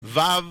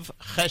Vav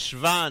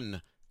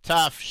Cheshvan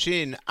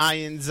Tafshin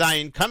Ayin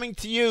Zayin, coming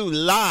to you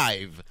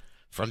live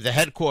from the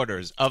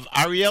headquarters of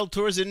Ariel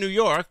Tours in New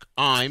York.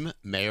 I'm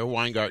Meir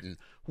Weingarten.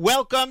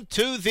 Welcome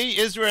to the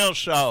Israel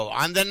Show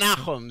on the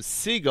Nachum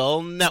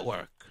Segal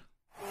Network.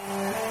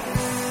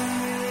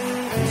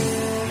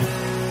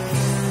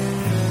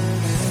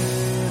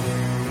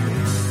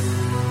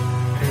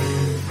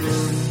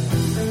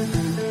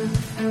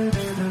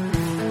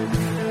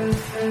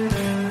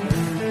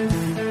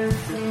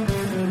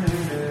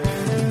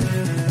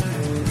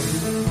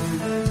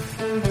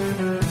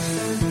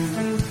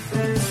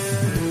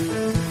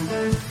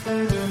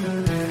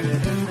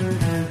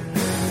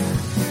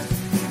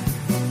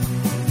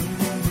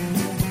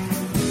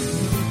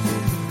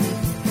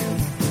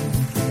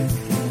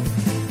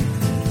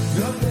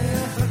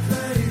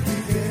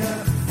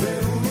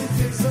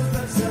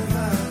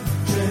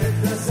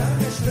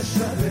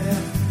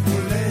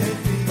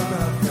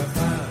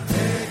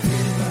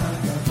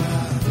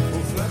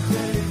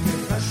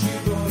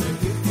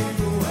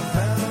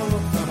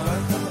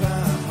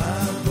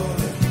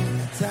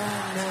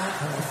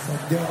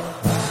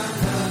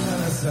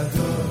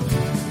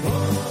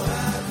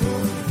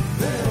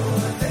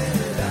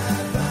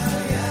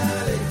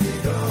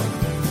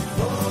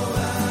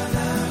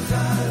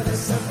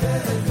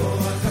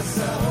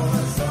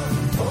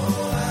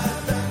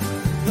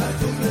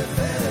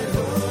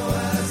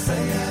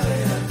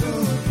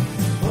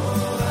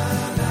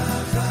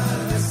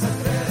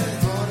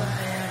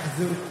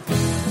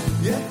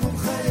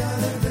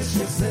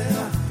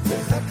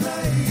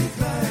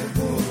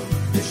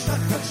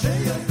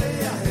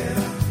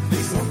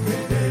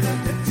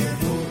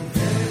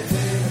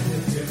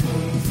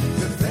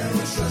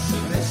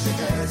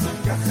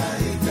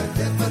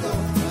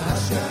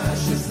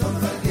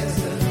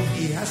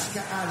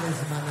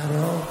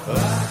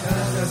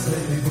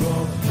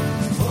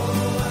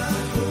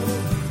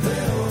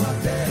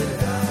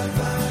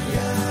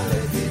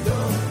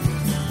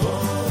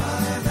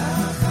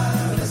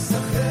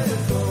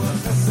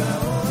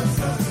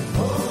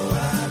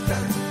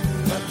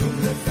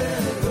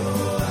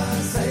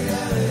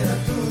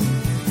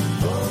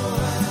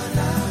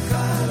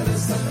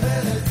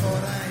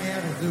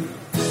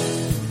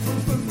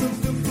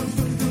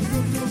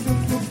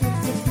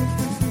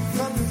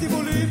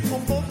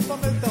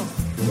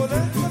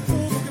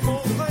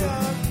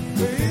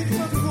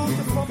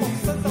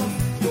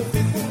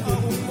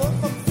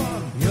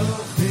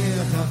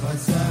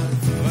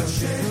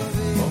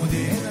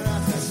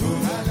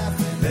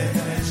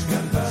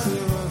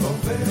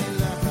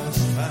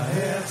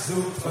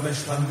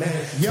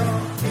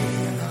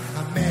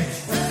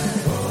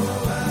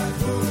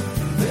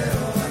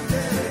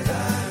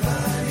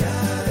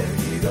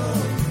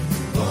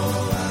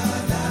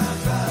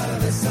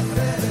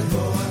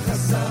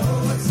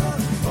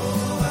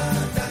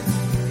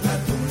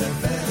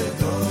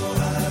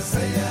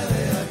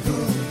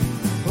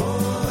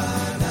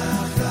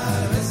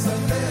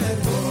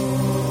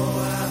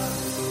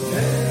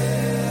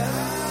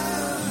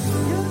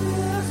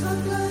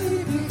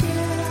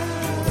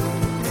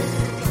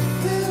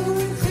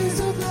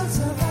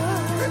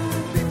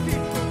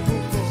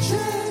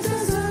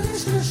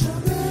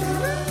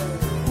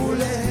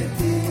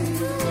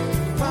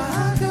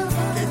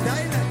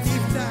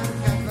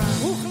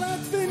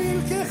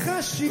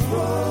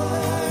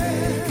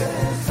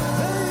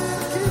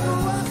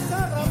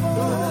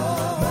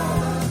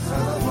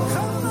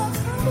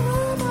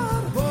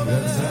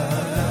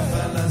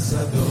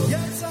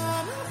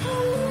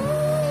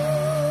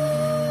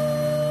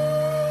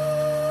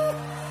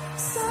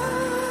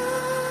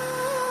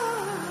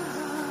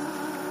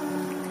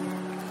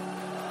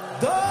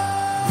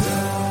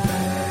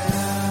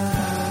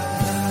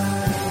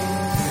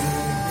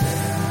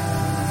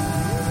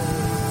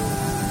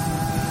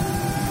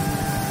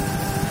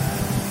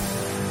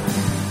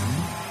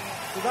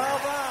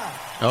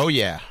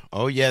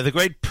 Oh yeah, the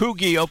great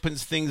Poogie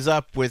opens things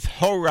up with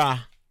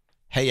Hora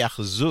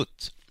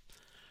Heyachzut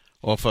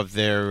off of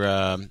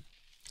their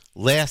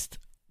last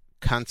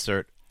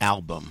concert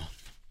album,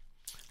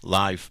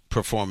 live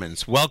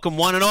performance. Welcome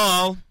one and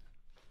all.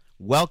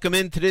 Welcome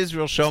into the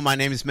Israel Show. My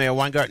name is Meir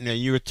Weingarten, and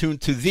you're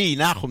tuned to the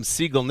Nachum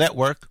Segal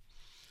Network.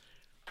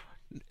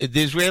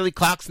 The Israeli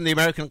clocks and the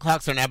American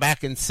clocks are now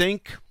back in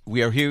sync.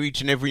 We are here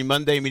each and every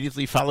Monday,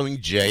 immediately following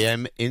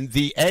JM in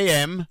the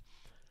AM.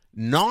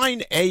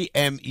 9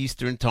 a.m.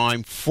 Eastern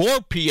Time,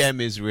 4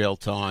 p.m. Israel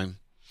time.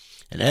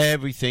 And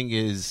everything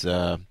is,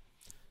 now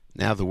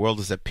the world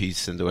is at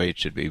peace in the way it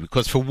should be.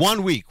 Because for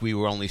 1 week, we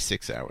were only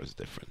 6 hours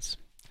difference.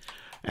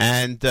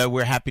 And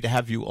we're happy to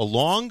have you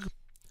along.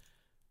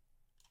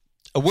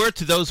 A word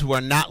to those who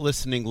are not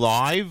listening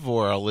live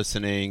or are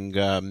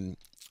listening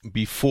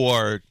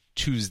before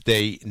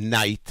Tuesday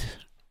night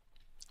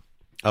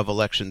of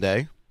Election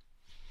Day.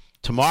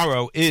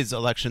 Tomorrow is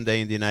Election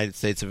Day in the United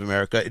States of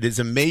America. It is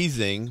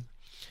amazing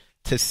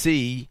to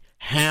see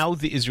how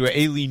the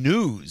Israeli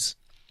news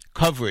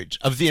coverage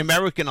of the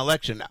American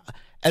election,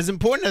 as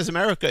important as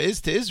America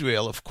is to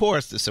Israel, of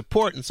course, the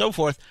support and so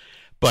forth,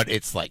 but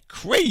it's like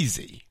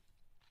crazy.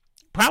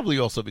 probably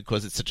also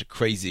because it's such a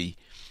crazy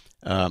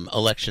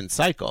election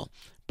cycle.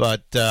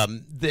 But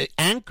the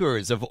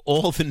anchors of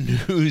all the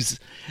news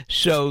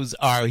shows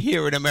are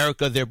here in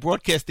America. They're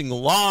broadcasting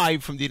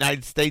live from the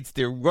United States.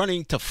 They're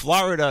running to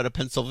Florida, to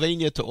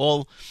Pennsylvania, to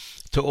all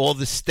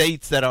the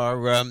states that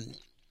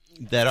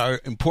are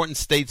important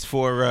states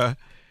for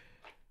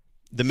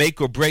the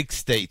make or break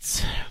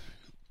states.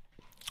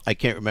 I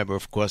can't remember,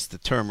 of course, the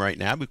term right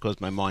now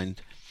because my mind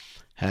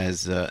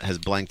has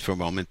blanked for a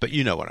moment. But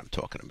you know what I'm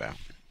talking about.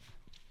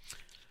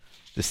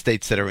 The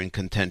states that are in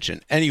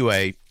contention.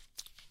 Anyway.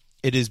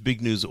 It is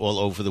big news all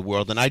over the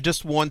world. And I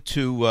just want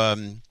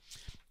to,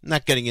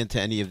 not getting into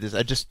any of this,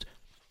 I just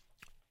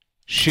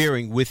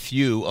sharing with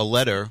you a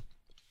letter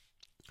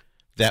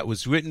that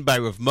was written by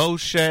Rav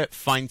Moshe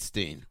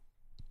Feinstein,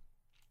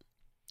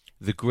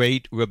 the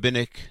great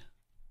rabbinic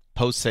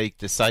posek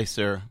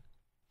decisor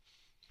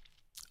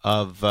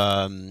of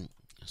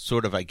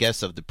sort of, I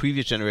guess, of the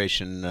previous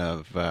generation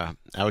of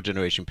our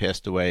generation,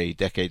 passed away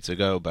decades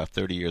ago, about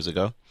 30 years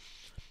ago.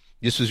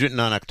 This was written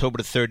on October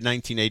the 3rd,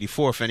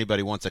 1984. If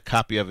anybody wants a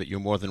copy of it,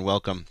 you're more than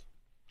welcome.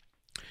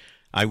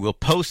 I will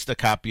post a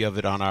copy of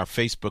it on our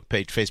Facebook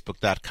page,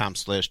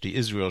 facebook.com/The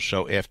Israel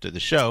Show, after the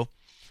show,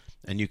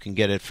 and you can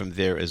get it from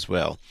there as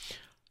well.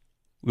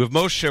 Rav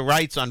Moshe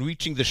writes, on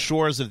reaching the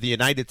shores of the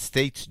United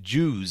States,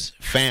 Jews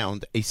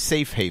found a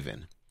safe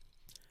haven.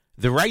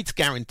 The rights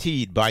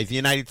guaranteed by the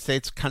United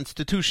States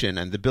Constitution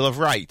and the Bill of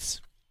Rights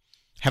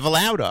have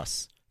allowed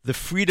us the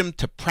freedom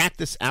to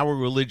practice our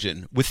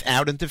religion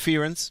without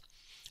interference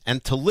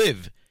and to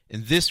live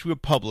in this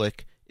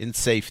republic in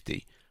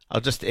safety. I'll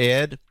just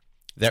add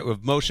that Rav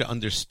Moshe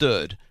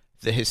understood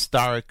the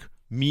historic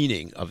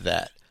meaning of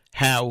that,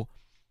 how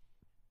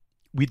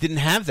we didn't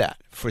have that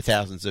for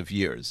thousands of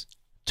years,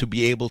 to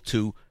be able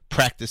to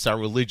practice our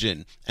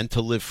religion and to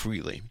live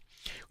freely.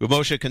 Rav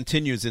Moshe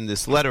continues in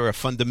this letter, a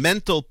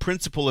fundamental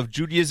principle of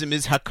Judaism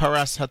is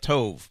hakaras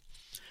hatov,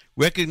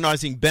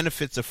 recognizing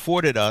benefits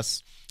afforded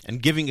us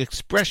and giving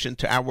expression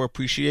to our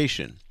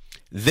appreciation.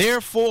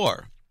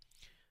 Therefore,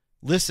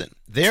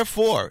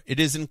 it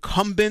is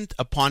incumbent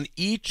upon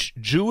each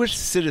Jewish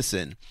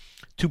citizen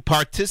to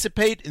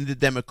participate in the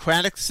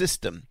democratic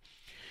system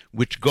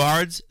which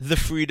guards the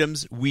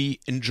freedoms we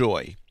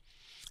enjoy.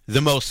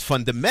 The most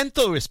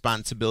fundamental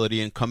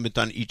responsibility incumbent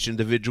on each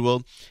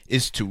individual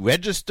is to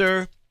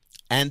register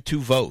and to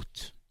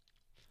vote.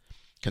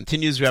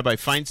 Continues Rabbi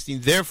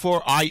Feinstein,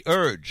 therefore I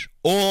urge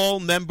all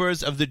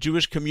members of the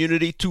Jewish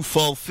community to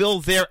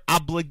fulfill their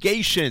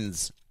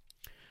obligations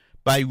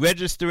by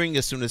registering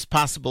as soon as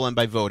possible and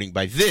by voting.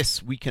 By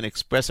this, we can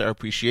express our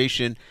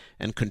appreciation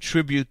and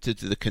contribute to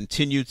the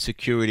continued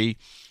security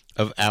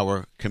of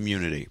our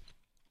community.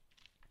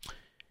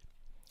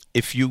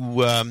 If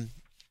you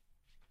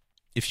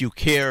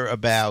care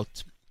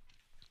about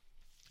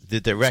the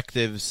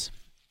directives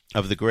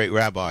of the great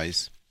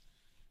rabbis,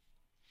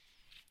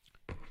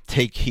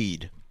 take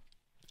heed.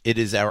 It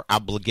is our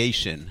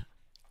obligation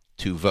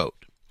to vote.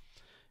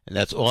 And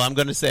that's all I'm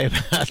going to say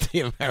about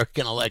the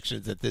American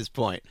elections at this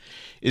point.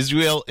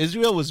 Israel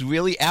was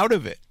really out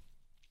of it.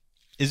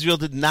 Israel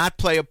did not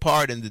play a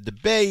part in the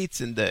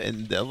debates, in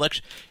the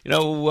election.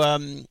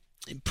 In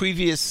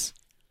previous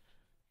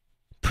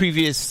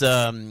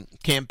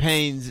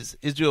campaigns,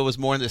 Israel was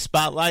more in the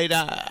spotlight.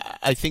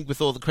 I think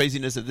with all the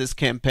craziness of this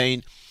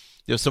campaign,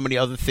 there were so many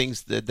other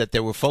things that they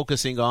were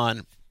focusing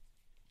on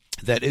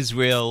that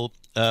Israel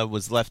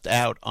was left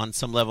out on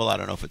some level. I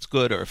don't know if it's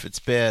good or if it's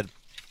bad.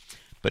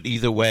 But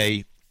either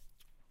way,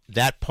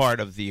 that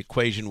part of the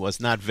equation was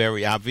not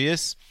very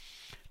obvious.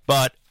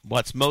 But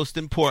what's most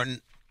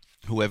important,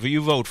 whoever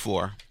you vote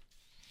for,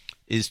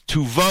 is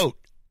to vote.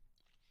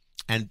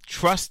 And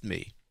trust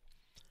me,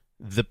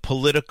 the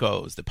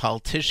politicos, the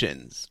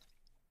politicians,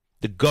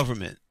 the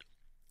government,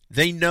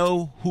 they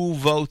know who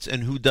votes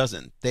and who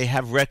doesn't. They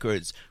have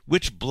records.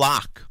 Which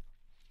block?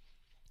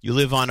 You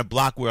live on a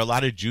block where a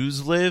lot of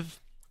Jews live?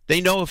 They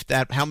know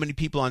how many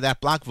people on that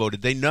block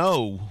voted. They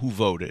know who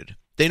voted.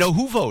 They know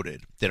who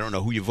voted. They don't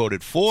know who you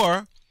voted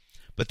for,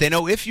 but they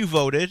know if you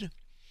voted.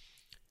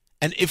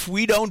 And if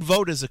we don't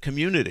vote as a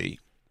community,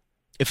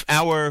 if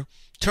our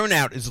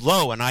turnout is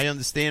low, and I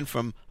understand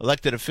from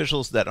elected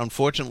officials that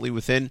unfortunately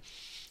within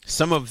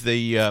some of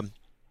the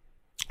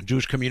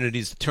Jewish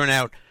communities, the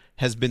turnout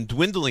has been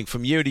dwindling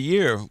from year to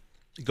year,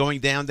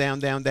 going down.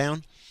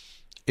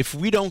 If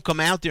we don't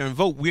come out there and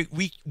vote,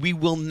 we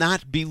will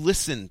not be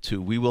listened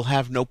to. We will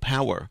have no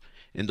power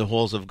in the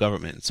halls of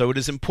government. So it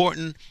is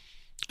important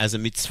as a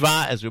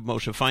mitzvah, as Rav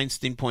Moshe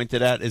Feinstein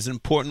pointed out, is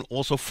important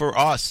also for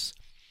us,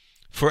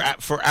 for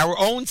our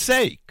own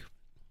sake.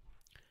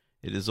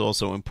 It is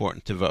also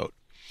important to vote.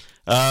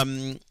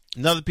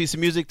 Another piece of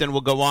music, then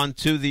we'll go on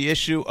to the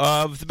issue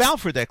of the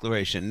Balfour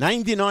Declaration.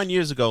 99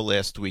 years ago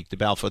last week, the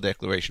Balfour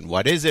Declaration.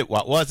 What is it?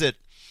 What was it?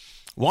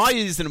 Why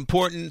is it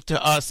important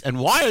to us? And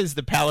why is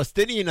the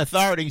Palestinian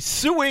Authority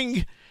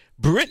suing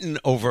Britain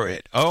over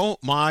it? Oh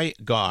my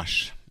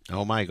gosh.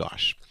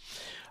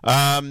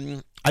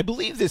 I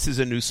believe this is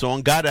a new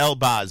song, Gad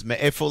Elbaz,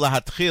 Me'efo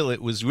Lahatchil.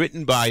 It was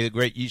written by the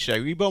great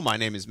Yishai Ribo. My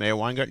name is Meir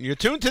Weingarten. You're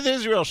tuned to the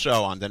Israel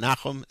Show on the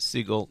Nachum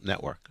Segal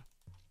Network.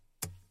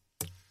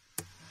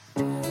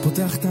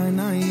 פותח את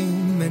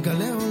העיניים,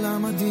 מגלה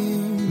עולם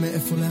מדהים,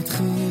 מאיפה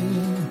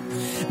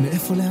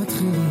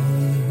להתחיל,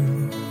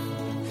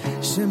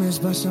 שמש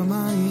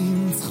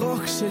בשמיים,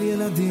 צחוק של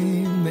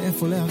ילדים,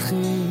 מאיפה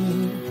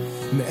להכיל,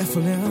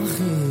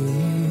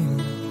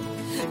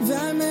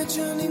 והאמת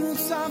שאני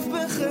מוצף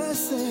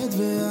בחסד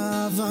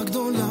ואהבה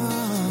גדולה,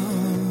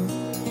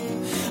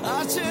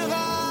 עד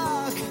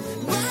שרק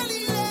בא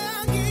לי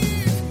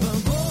להגיד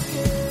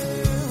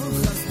בבוקר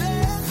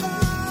חסדך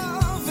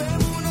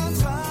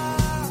ואמונתך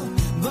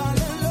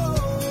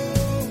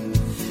בלילות,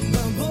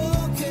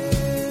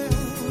 בבוקר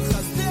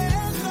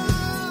חסדך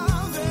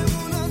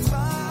ואמונתך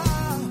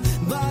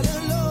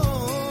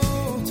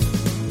בלילות,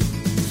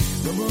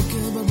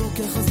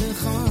 בבוקר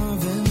חסדך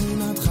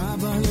ואמונתך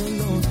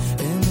בלילות,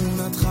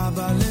 אמונתך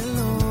בלילות,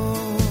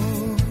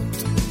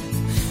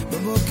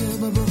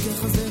 בבוקר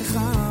חסדך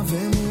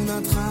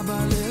ואמונתך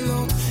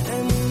בלילות,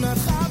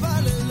 אמונתך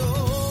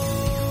בלילות.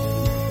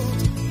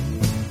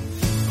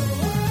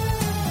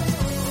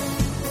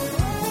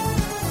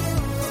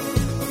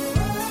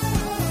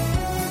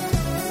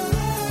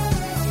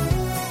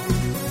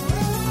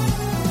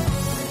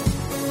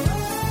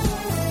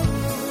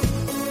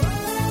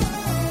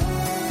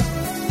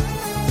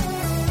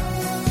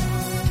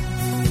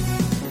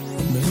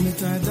 מרים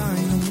את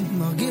הידיים,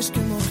 מרגיש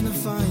כמו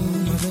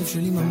כנפיים, הלב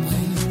שלי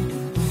ממריא,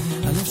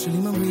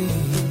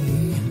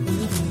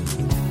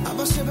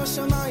 אבא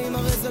שבשמיים,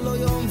 הרי זה לא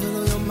יום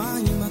ולא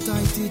יומיים, אתה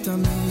איתי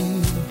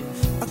תמיד,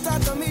 אתה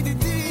תמיד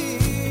איתי,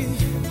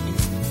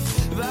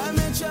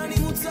 והאמת שאני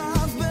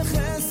מוצף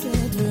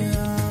בחסד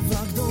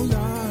ואהבה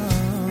גדולה,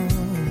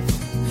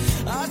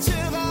 עד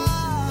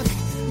שרק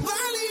בא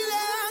לי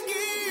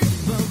להגיד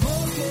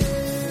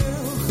בבוקר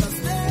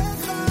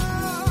חסדך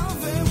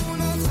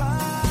ואמונתך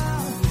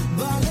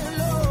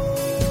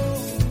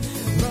בלילות,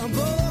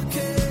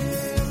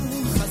 בבוקר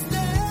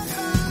חסדך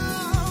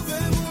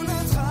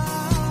ואמונתך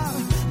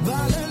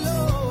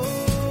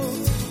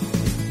בלילות,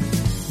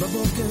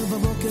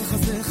 בבוקר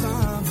חסדך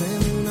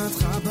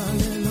ואמונתך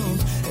בלילות,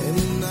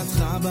 אמונתך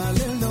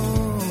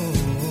בלילות,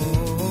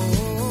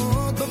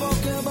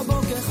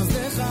 בבוקר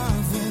חסדך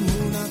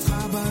ואמונתך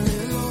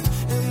בלילות,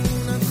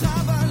 אמונתך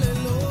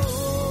בלילות.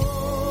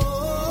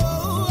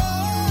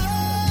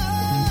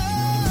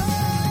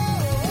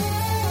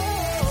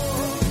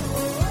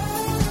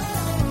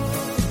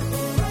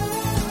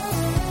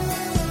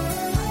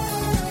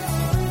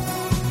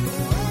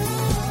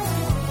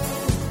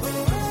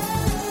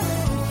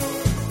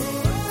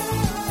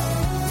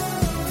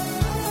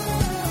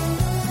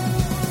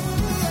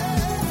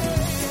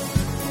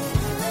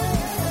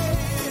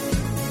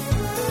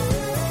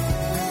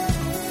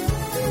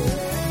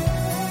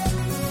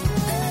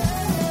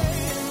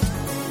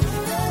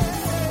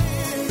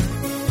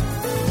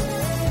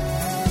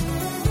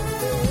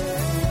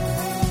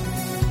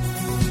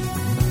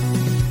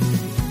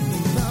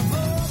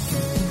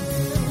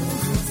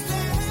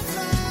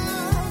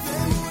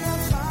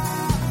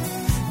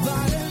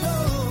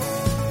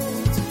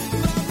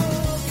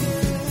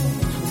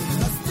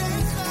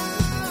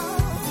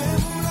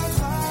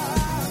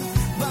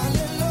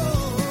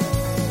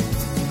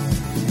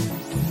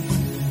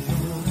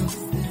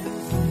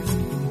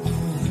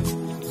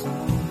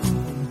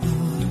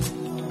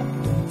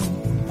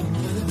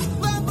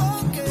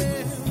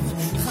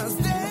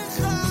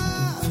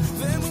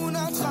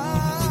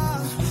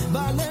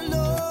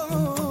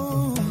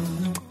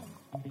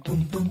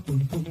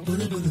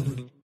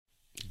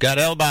 Gad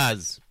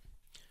Elbaz,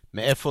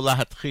 מאיפה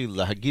להתחיל,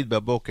 להגיד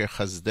בבוקר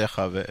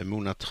חסדך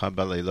ואמונתך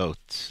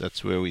בלילות.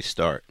 That's where we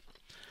start.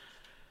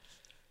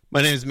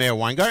 My name is Meir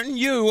Weingarten.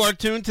 You are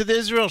tuned to the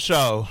Israel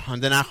Show on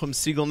the Nachum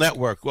Segal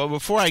Network. Well,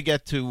 before I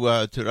get to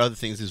other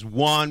things, there's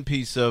one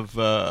piece of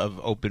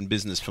open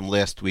business from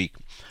last week.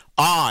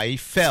 I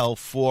fell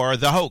for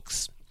the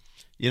hoax.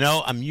 You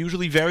know, I'm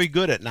usually very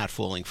good at not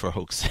falling for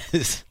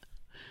hoaxes.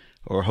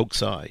 Or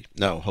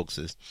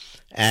hoaxes.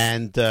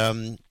 And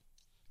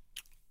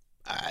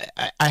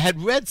I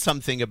had read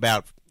something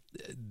about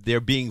there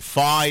being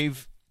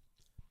 5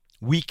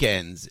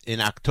 weekends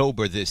in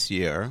October this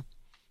year.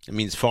 It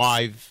means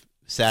 5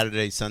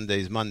 Saturdays,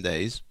 Sundays,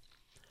 Mondays,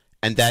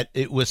 and that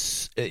it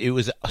was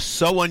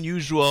so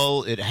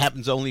unusual. It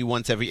happens only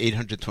once every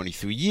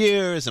 823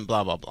 years, and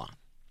blah blah blah.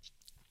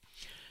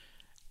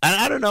 And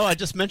I don't know. I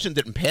just mentioned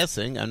it in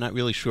passing. I'm not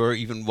really sure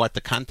even what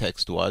the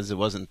context was. It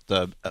wasn't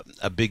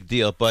a big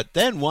deal. But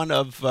then one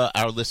of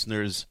our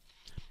listeners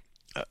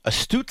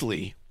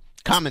astutely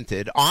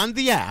commented on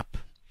the app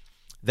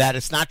that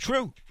it's not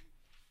true.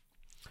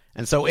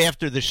 And so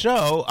after the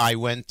show, I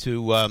went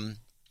to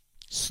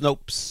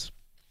Snopes,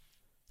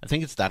 I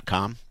think it's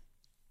 .com,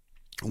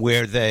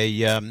 where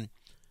they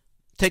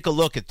take a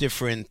look at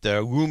different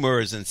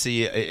rumors and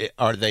see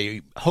are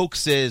they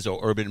hoaxes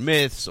or urban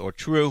myths or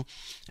true.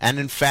 And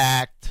in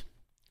fact,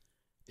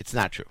 it's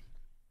not true.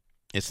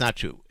 It's not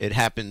true. It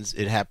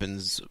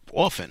happens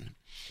often.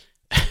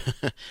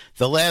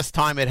 The last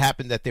time it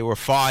happened that there were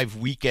 5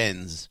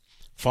 weekends,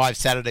 5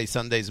 Saturdays,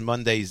 Sundays,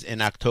 Mondays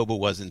in October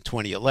was in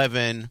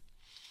 2011.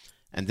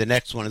 And the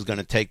next one is going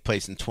to take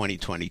place in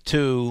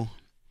 2022.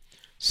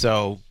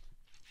 So,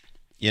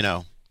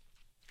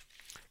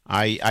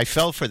 I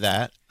fell for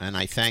that, and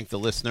I thank the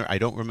listener. I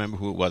don't remember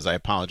who it was. I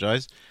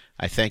apologize.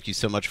 I thank you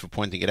so much for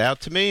pointing it out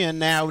to me. And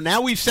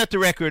now we've set the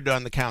record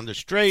on the calendar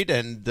straight,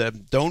 and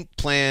don't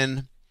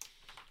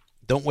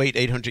wait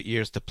 800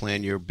 years to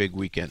plan your big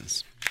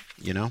weekends,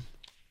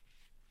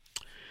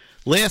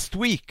 Last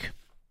week,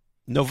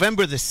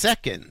 November the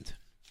 2nd,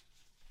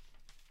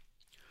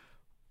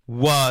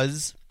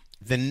 was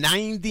the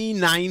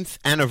 99th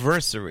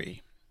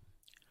anniversary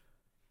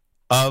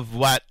of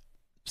what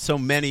so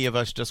many of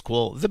us just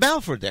call the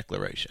Balfour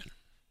Declaration.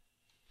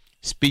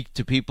 Speak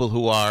to people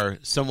who are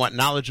somewhat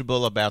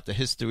knowledgeable about the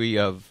history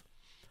of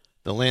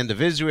the land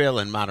of Israel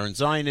and modern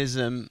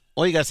Zionism.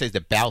 All you got to say is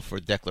the Balfour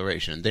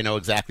Declaration. They know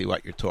exactly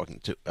what you're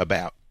talking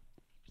about.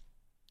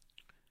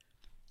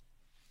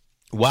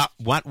 What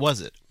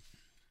was it?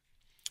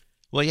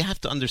 Well, you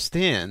have to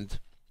understand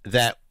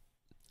that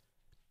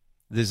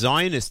the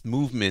Zionist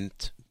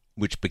movement,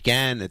 which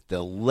began at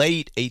the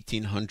late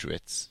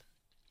 1800s,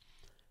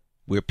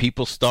 where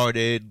people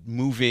started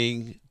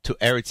moving to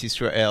Eretz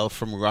Yisrael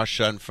from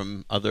Russia and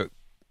from other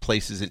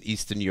places in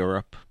Eastern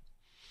Europe,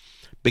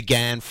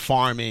 began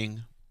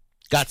farming,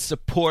 got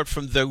support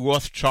from the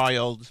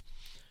Rothschild,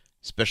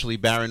 especially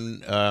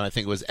Baron, I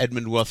think it was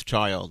Edmund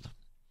Rothschild,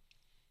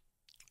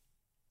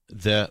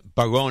 the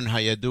Baron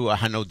Hayadu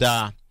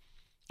Hanoda.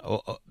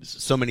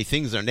 So many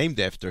things are named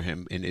after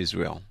him in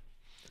Israel.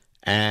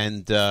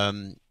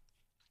 And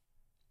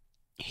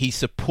he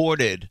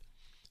supported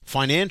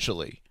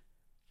financially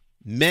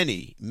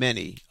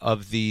many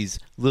of these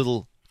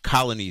little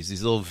colonies,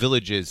 these little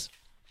villages,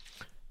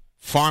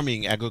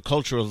 farming,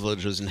 agricultural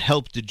villages, and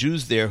helped the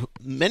Jews there,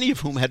 many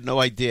of whom had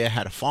no idea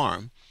how to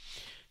farm,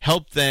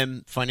 helped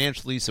them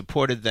financially,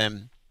 supported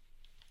them,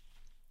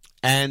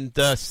 and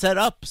set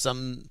up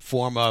some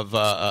form of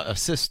a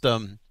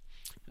system,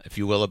 if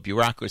you will, a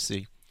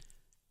bureaucracy.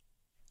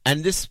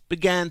 And this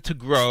began to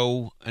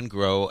grow, and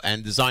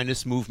the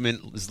Zionist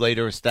movement was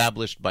later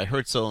established by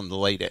Herzl in the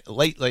late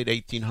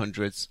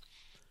 1800s.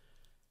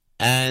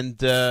 And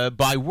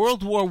by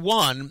World War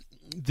I,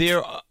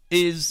 there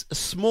is a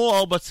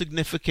small but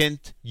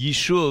significant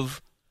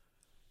yishuv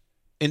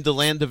in the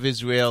land of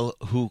Israel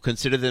who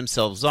consider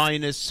themselves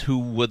Zionists, who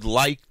would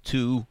like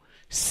to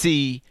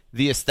see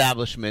the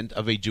establishment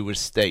of a Jewish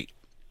state.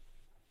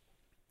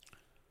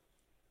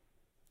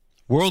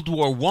 World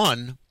War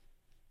I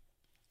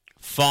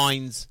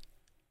finds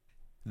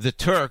the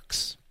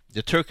Turks,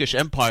 the Turkish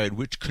Empire,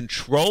 which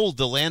controlled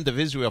the land of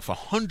Israel for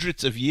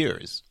hundreds of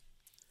years,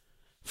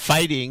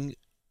 fighting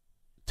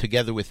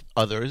together with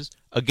others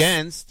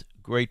against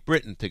Great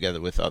Britain together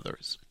with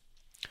others.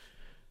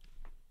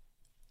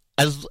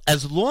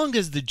 As long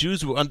as the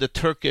Jews were under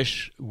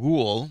Turkish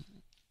rule,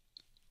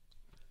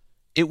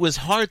 it was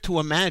hard to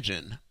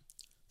imagine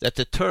that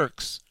the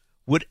Turks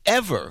would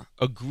ever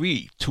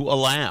agree to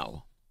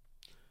allow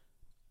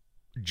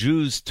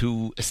Jews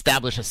to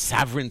establish a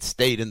sovereign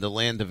state in the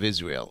land of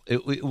Israel.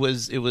 It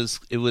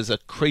was a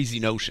crazy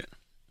notion.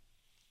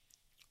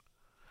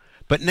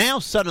 But now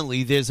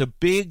suddenly there's a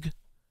big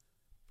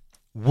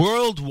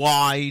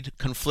worldwide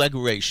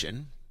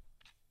conflagration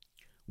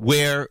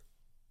where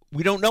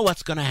we don't know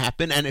what's going to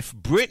happen, and if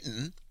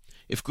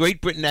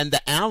Great Britain and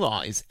the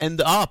Allies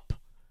end up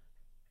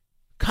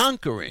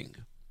conquering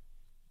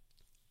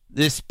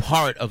this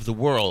part of the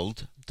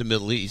world, the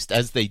Middle East,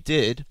 as they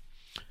did,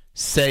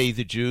 say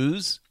the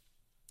Jews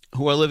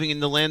who are living in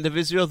the land of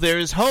Israel, there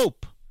is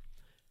hope.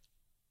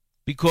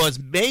 Because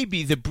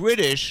maybe the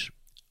British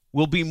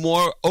will be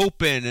more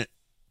open,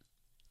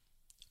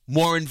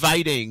 more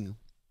inviting,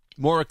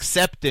 more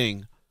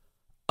accepting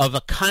of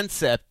a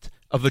concept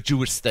of a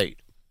Jewish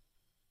state.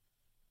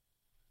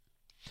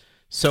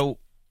 So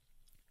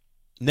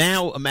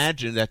now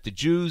imagine that the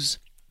Jews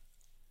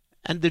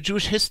and the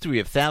Jewish history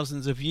of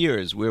thousands of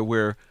years, where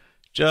we're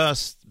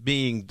just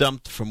being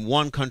dumped from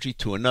one country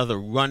to another,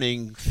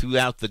 running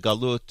throughout the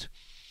Galut,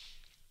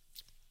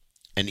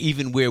 and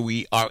even where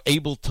we are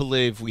able to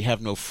live, we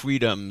have no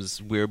freedoms,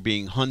 we're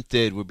being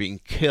hunted, we're being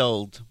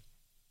killed.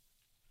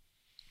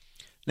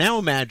 Now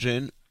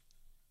imagine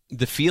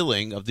the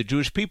feeling of the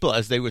Jewish people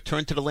as they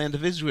return to the land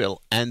of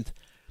Israel and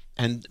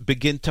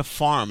begin to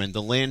farm, and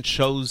the land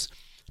shows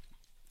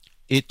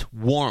it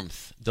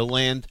warmth. The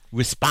land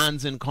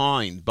responds in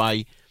kind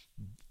by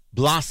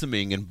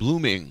blossoming and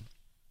blooming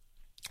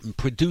and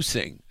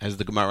producing, as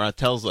the Gemara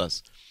tells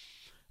us.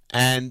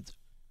 And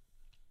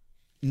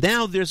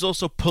now there's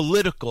also the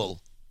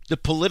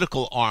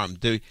political arm,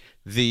 the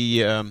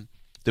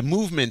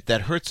movement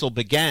that Herzl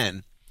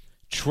began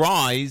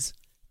tries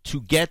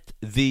to get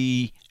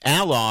the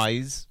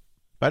Allies.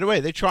 By the way,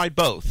 they tried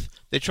both.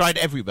 They tried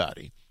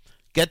everybody.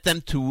 Get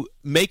them to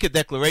make a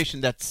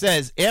declaration that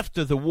says,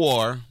 after the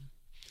war,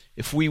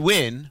 if we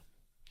win,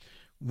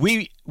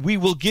 we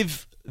will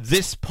give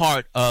this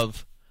part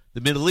of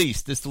the Middle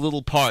East, this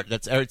little part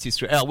that's Eretz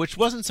Yisrael, which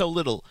wasn't so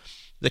little.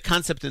 The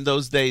concept in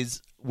those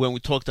days when we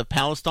talked of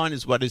Palestine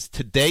is what is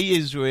today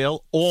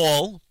Israel,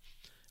 all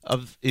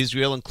of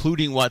Israel,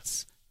 including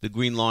what's the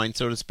Green Line,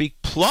 so to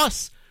speak,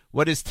 plus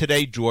what is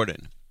today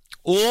Jordan.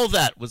 All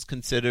that was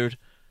considered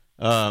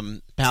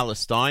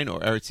Palestine or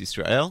Eretz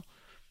Yisrael,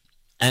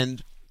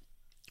 and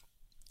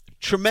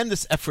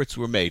tremendous efforts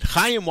were made.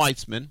 Chaim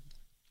Weizmann,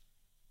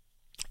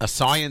 a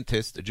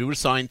scientist, a Jewish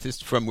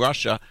scientist from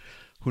Russia,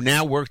 who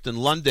now worked in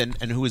London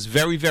and who was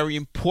very, very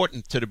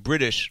important to the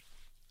British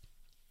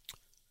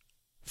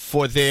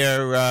for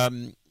their,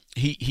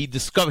 he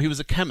was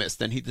a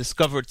chemist, and he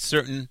discovered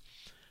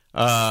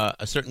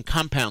a certain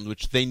compound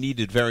which they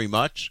needed very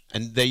much,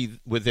 and they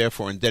were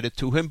therefore indebted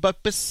to him.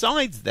 But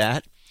besides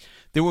that,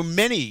 there were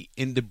many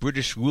in the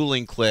British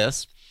ruling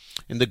class,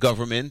 in the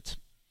government,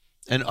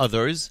 and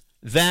others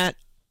that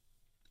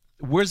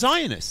were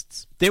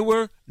Zionists. They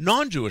were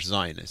non-Jewish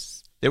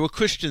Zionists. They were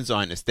Christian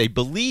Zionists. They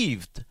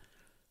believed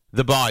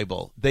the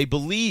Bible. They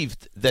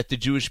believed that the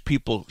Jewish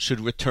people should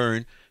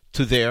return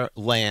to their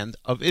land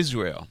of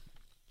Israel.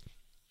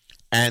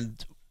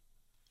 And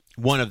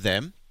one of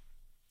them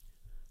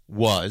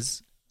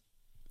was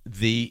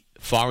the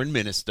foreign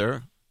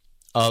minister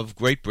of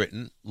Great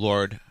Britain,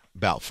 Lord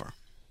Balfour,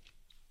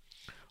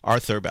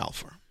 Arthur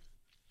Balfour.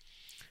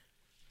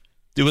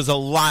 There was a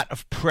lot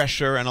of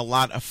pressure and a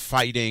lot of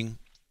fighting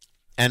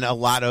and a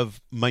lot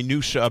of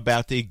minutia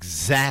about the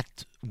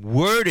exact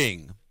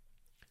wording.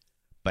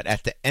 But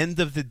at the end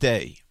of the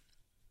day,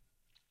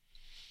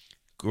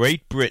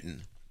 Great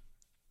Britain,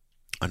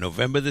 on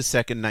November the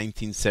 2nd,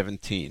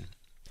 1917,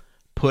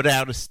 put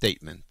out a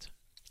statement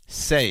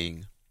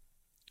saying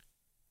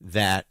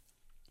that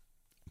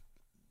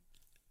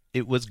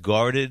it was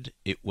guarded,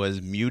 it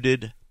was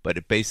muted, but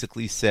it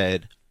basically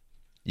said,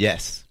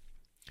 yes,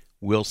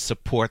 we'll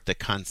support the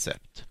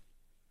concept.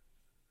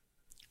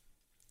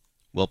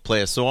 We'll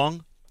play a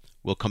song,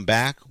 we'll come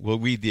back, we'll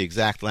read the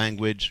exact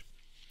language,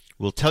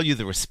 we'll tell you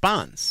the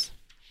response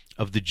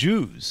of the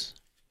Jews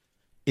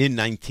in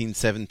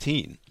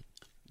 1917,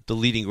 the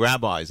leading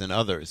rabbis and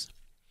others,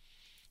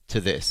 to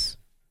this.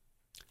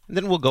 And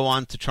then we'll go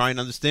on to try and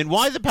understand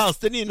why the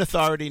Palestinian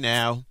Authority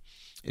now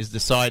is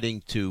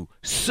deciding to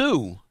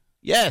sue,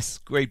 yes,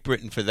 Great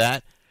Britain for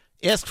that,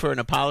 ask for an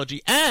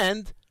apology,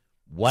 and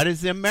what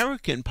is the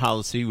American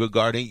policy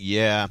regarding,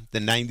 the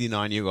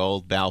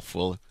 99-year-old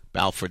Balfour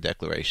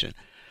Declaration.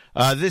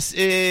 This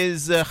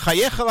is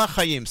Chayecha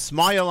L'Chaim,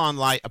 Smile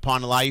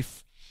Upon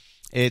Life.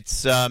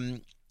 It's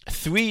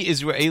three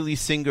Israeli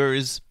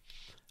singers.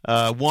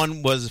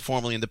 One was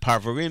formerly in the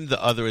Parvarim,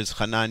 the other is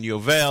Hanan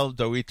Yovel,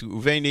 Dorit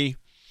Uveni,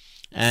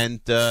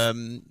 and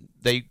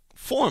they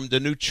formed a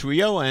new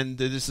trio, and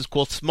this is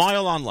called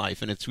Smile on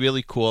Life, and it's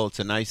really cool. It's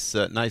a nice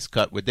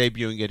cut. We're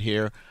debuting it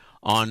here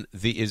on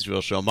The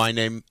Israel Show. My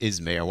name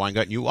is Meir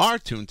Weingarten. You are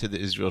tuned to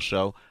The Israel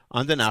Show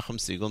on the Nachum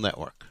Segal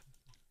Network.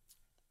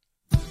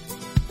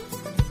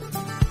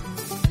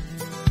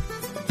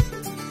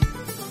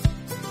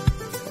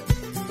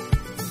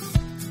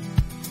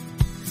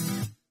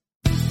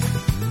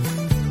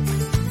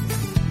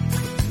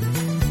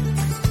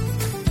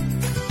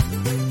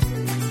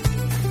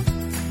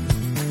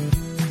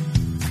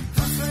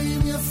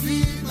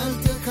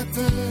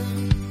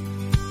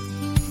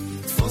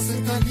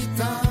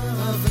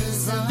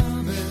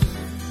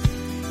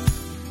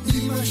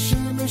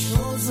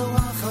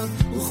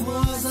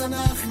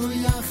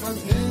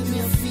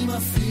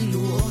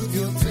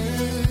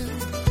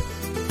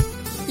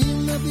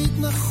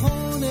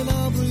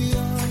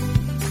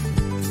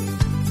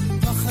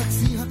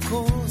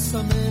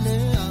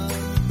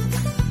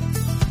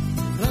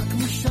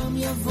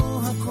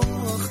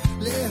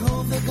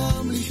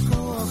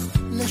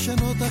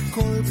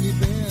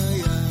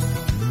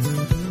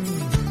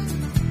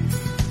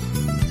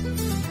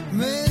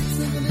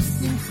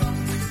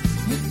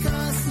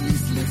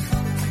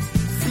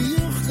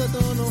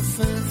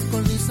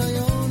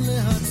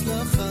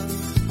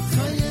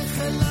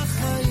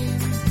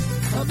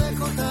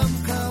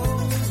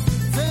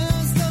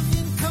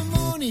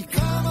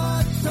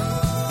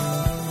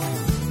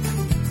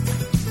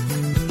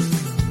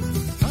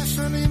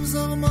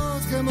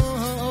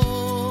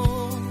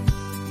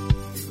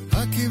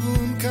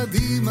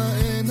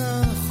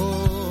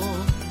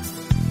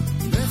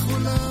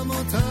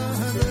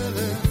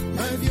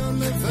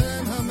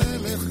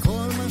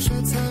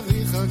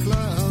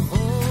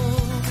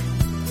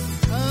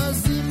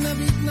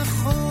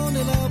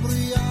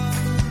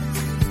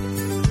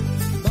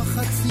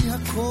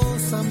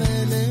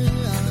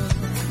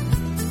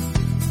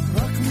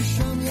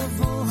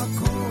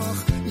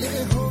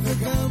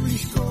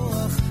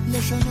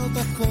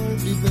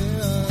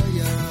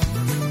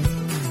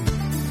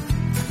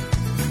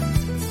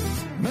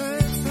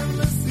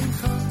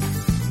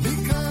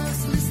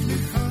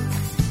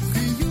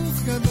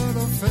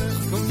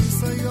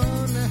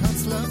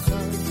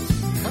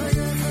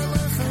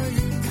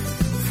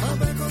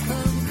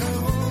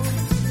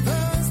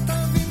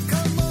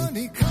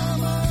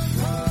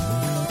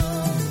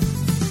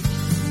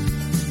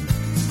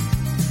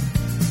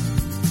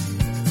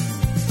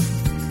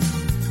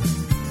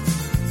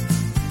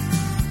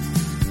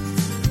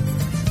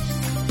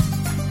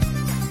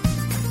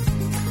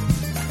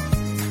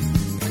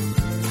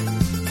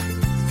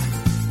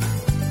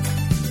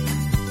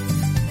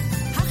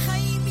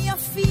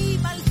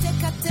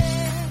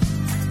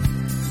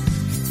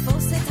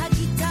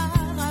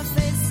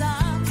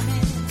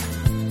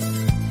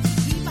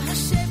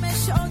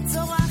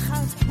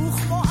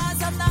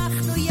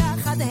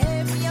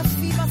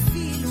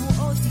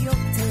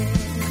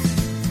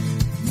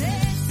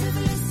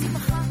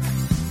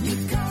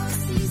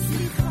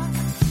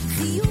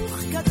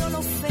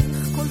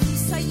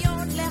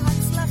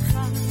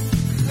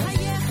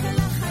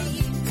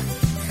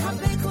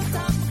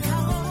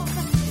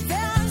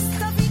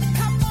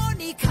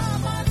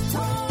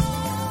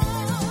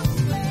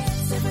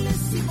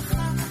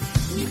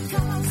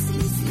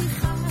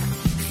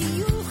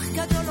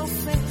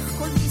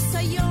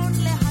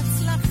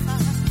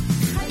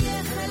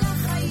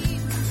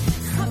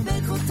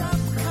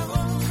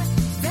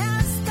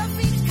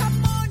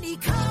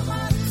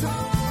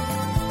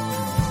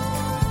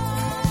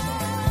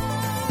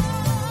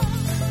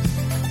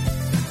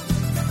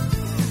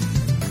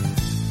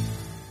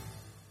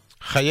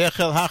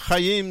 Chayechel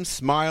HaChayim,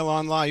 smile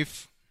on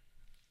life.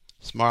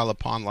 Smile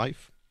upon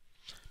life.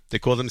 They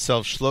call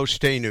themselves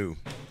Shloshtennu.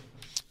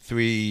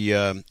 Three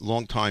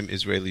longtime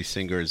Israeli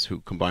singers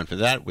who combined for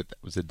that. That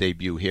was a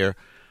debut here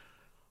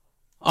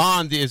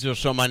on the Israel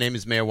Show. My name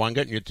is Meir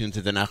Weingart, and you're tuned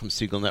to the Nachum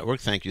Segal Network.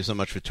 Thank you so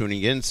much for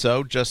tuning in.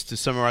 So, just to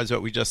summarize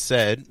what we just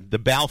said, the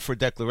Balfour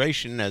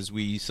Declaration, as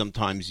we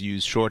sometimes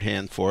use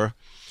shorthand for,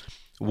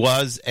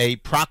 was a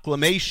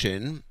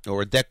proclamation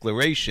or a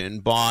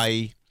declaration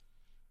by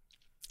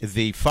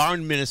the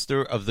foreign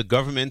minister of the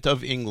government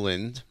of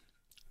England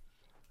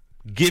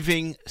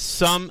giving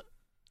some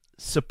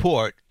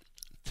support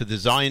to the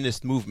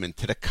Zionist movement,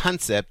 to the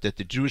concept that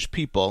the Jewish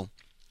people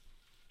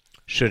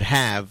should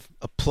have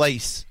a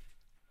place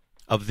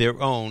of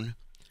their own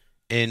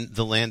in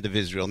the land of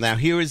Israel. Now,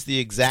 here is the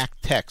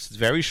exact text. It's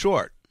very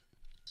short.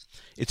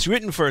 It's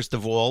written, first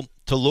of all,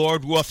 to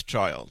Lord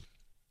Rothschild,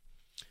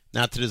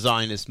 not to the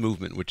Zionist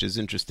movement, which is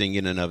interesting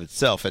in and of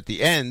itself. At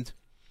the end,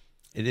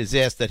 it is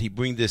asked that he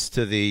bring this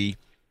to the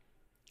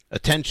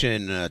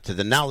attention, to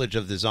the knowledge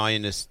of the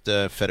Zionist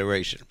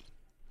Federation.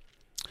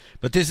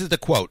 But this is the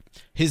quote.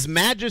 His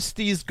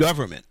Majesty's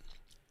government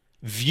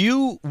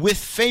view with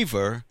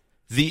favor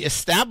the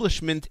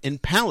establishment in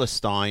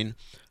Palestine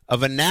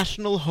of a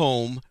national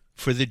home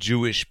for the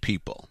Jewish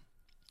people.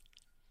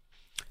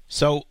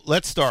 So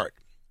let's start.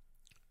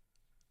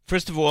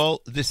 First of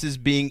all, this is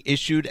being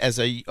issued as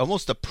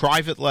almost a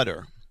private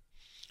letter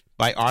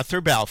by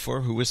Arthur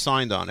Balfour, who was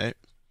signed on it,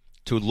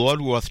 to Lord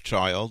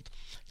Rothschild,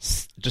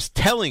 just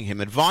telling him,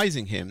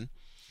 advising him,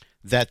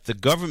 that the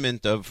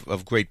government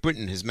of Great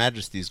Britain, His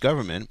Majesty's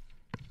government,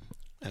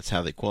 that's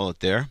how they call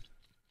it there,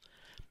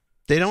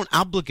 they don't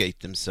obligate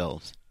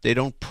themselves. They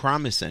don't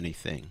promise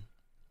anything.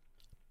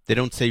 They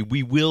don't say,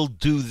 we will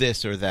do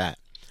this or that.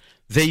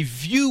 They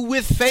view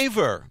with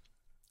favor.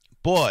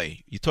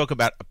 Boy, you talk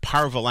about a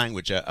powerful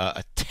language,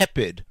 a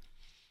tepid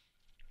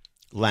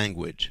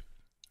language.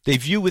 They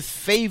view with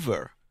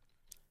favor,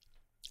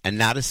 and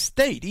not a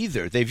state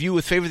either. They view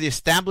with favor the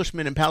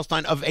establishment in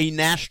Palestine of a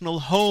national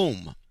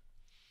home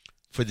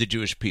for the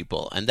Jewish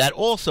people. And that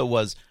also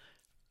was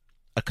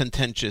a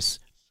contentious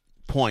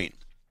point.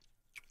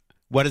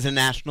 What does a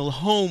national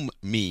home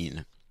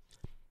mean?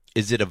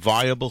 Is it a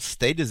viable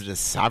state? Is it a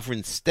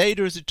sovereign state?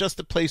 Or is it just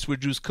a place where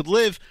Jews could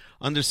live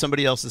under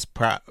somebody else's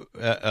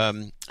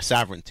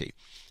sovereignty?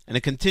 And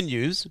it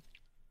continues,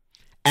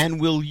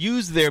 and will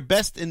use their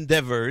best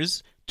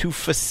endeavors to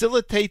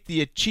facilitate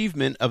the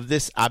achievement of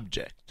this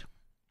object.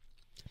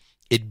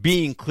 It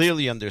being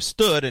clearly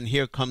understood, and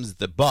here comes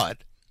the but,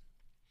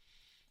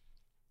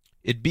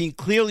 it being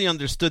clearly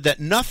understood that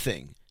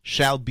nothing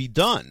shall be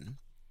done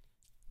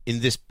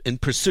in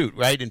pursuit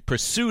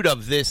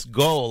of this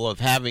goal of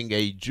having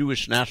a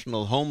Jewish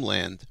national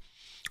homeland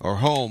or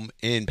home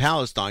in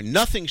Palestine,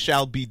 nothing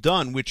shall be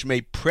done which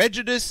may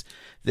prejudice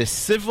the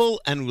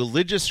civil and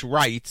religious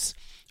rights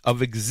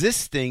of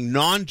existing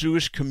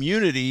non-Jewish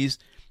communities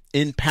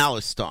in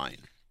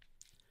Palestine.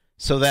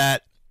 So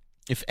that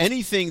if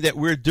anything that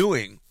we're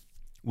doing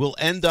will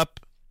end up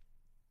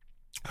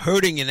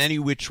hurting in any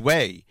which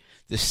way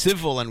the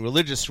civil and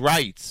religious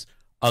rights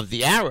of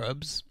the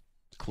Arabs,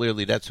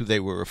 clearly that's who they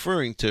were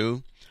referring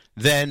to,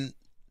 then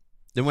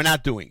we're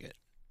not doing it.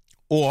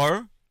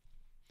 Or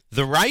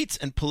the rights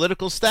and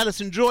political status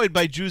enjoyed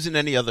by Jews in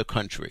any other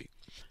country.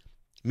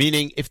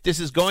 Meaning, if this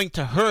is going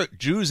to hurt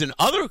Jews in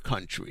other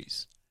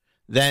countries,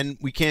 then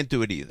we can't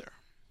do it either.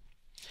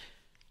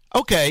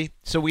 Okay,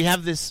 so we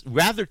have this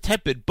rather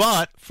tepid,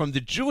 but from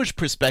the Jewish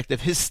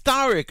perspective,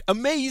 historic,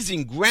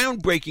 amazing,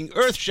 groundbreaking,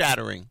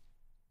 earth-shattering.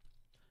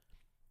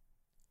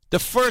 The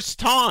first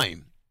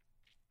time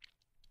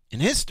in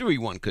history,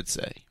 one could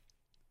say,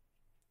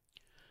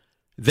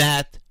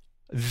 that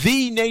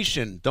the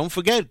nation, don't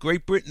forget,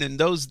 Great Britain in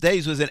those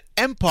days was an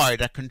empire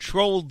that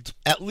controlled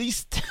at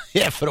least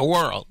half of the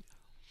world.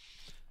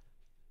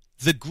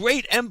 The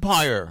great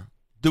empire,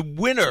 the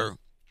winner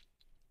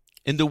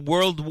in the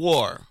World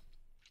War,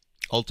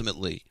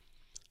 ultimately,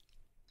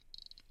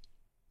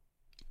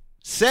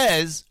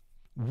 says,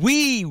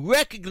 we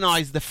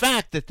recognize the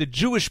fact that the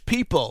Jewish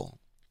people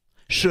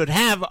should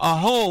have a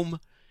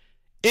home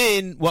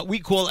in what we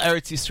call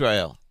Eretz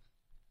Yisrael.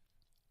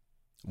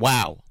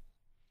 Wow.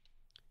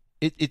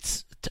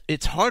 It's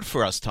hard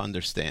for us to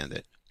understand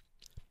it.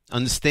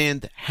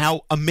 Understand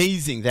how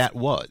amazing that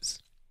was.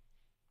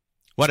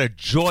 What a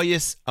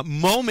joyous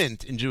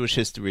moment in Jewish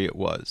history it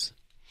was.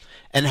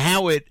 And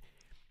how it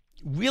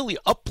really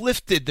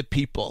uplifted the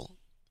people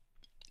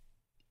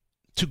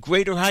to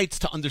greater heights,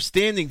 to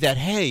understanding that,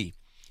 hey,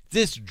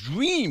 this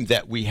dream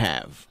that we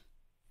have,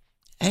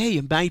 hey,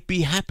 it might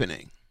be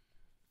happening.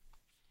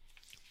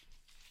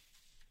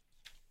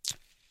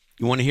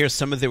 You want to hear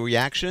some of the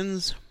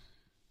reactions?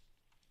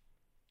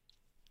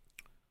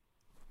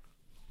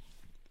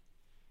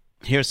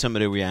 Here's some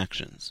of the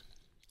reactions.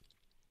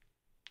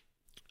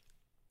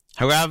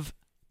 Harav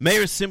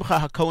Meir Simcha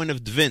HaKohen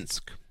of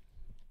Dvinsk.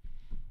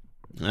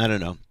 I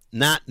don't know.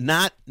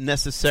 Not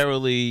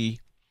necessarily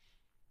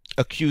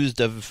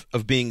accused of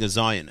being a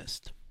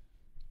Zionist.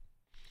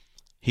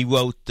 He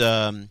wrote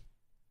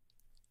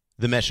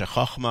the Meshech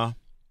Chochmah,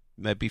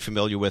 you might be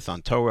familiar with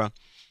on Torah,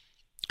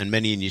 and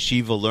many in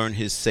Yeshiva learn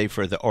his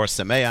sefer, the Or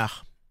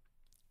Sameach.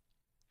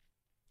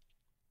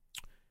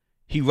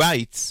 He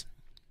writes,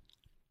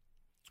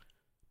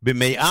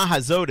 B'me'ah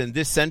hazod, in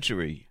this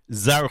century,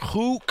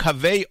 Zarchu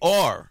kavei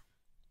or,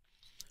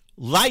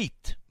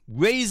 light,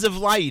 rays of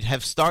light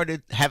have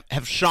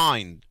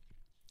shined.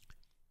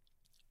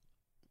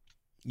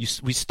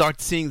 We start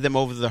seeing them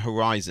over the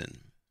horizon.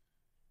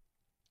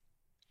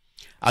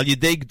 Al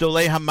yedei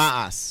gdolei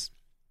hama'as,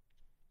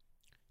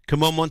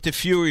 kamo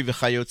Montefiore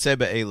v'chayotze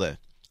be'ele,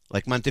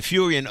 like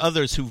Montefiore and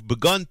others who've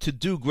begun to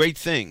do great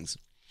things.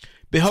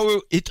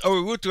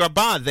 Be'orut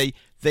rabbah,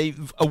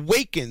 they've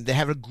awakened, they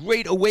have a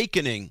great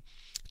awakening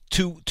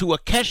to a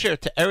kesher,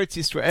 to Eretz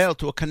Yisrael,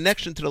 to a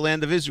connection to the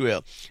land of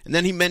Israel. And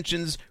then he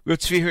mentions Rav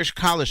Tzvi Hirsch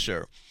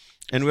Kalisher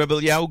and Rebbe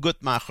Eliyahu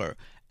Gutmacher,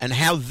 and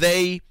how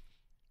they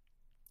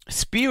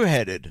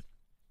spearheaded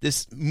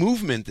this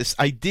movement, this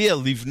idea,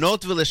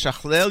 livnot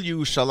v'leshachlel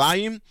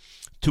Yerushalayim,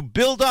 to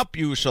build up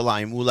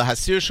Yerushalayim,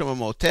 ulahasir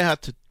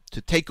shemamoteha,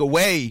 to take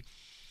away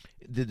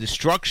the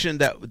destruction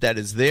that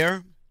is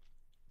there.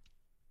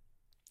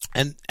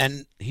 And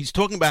he's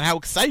talking about how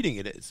exciting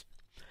it is.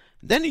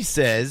 Then he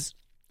says,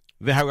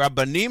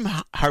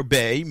 v'harabanim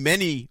harbei,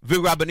 many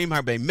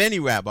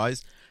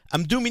rabbis,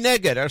 amdu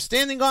mineged, are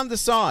standing on the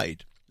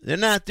side. They're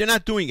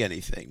not doing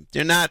anything.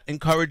 They're not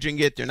encouraging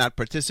it. They're not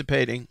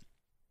participating.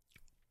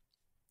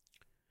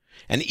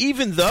 And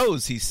even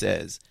those, he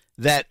says,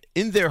 that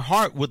in their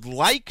heart would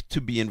like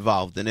to be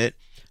involved in it,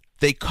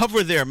 they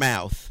cover their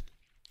mouth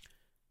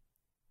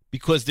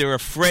because they're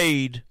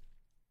afraid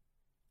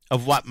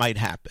of what might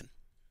happen.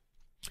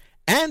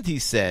 And he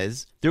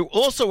says they're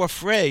also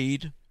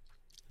afraid,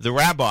 the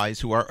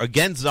rabbis who are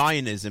against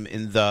Zionism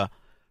in the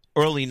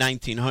early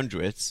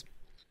 1900s,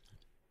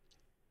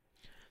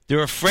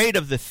 they're afraid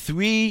of the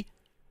 3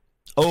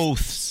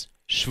 oaths,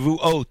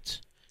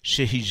 Shvuot,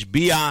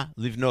 Shehishbia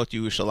Livnot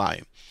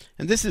Yerushalayim.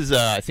 And this is,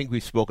 I think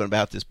we've spoken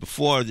about this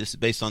before. This is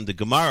based on the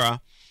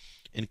Gemara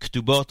in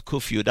Ketubot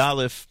Kuf Yud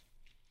Aleph,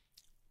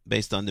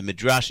 based on the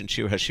Midrash in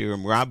Shir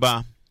Hashirim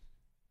Rabbah,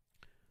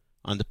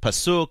 on the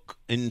Pasuk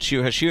in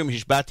Shir Hashirim,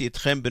 Hishbati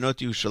etchem benot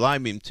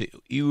Yerushalayim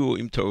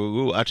im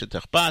toraru ad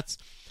shetachpatz.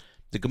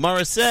 The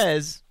Gemara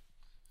says,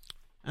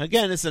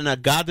 again, it's an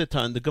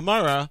Agadata in the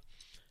Gemara,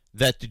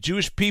 that the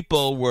Jewish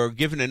people were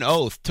given an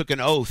oath, took an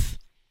oath,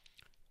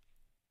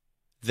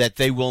 that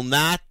they will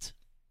not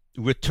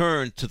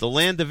return to the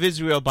land of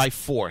Israel by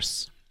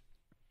force.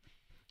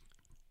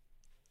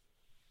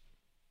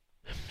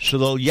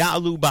 Shelo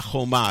ya'alu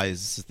b'choma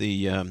is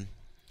the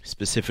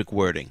specific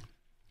wording.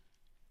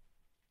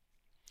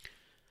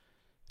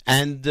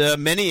 And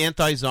many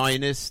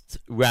anti-Zionist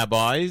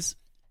rabbis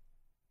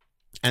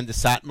and the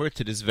Satmar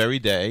to this very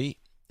day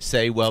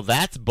say, well,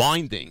 that's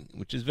binding,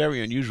 which is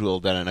very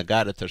unusual that an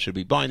Agadata should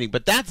be binding,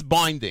 but that's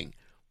binding.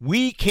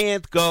 We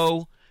can't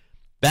go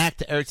back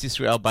to Eretz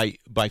Yisrael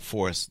by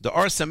force. The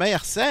Or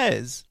Sameach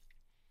says,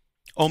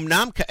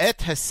 Omnam ka'et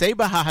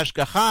haseba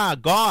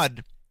ha'hashgacha,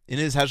 God, in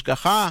his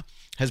hashgacha,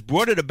 has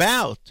brought it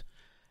about.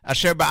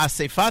 Asher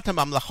ba'asefat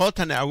ha'mamlachot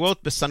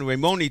ha'ne'arot b'San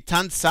Remo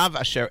nitan tzav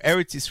asher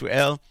Eretz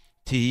Yisrael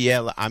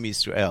tihiyeh la'am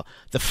Yisrael.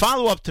 The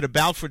follow-up to the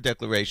Balfour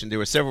Declaration, there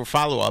were several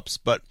follow-ups,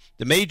 but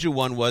the major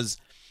one was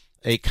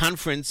a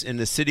conference in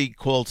a city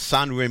called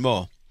San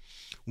Remo,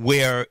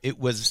 where it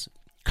was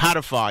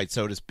codified,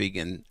 so to speak,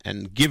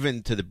 and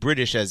given to the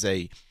British as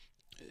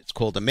it's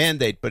called a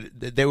mandate, but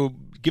they were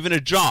given a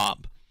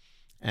job.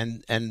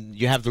 And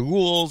you have the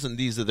rules, and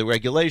these are the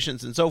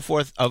regulations and so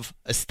forth of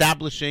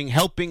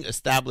helping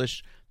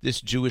establish this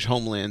Jewish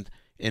homeland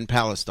in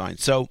Palestine.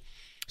 So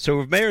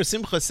Rav Meir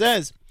Simcha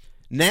says,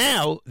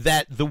 now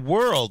that the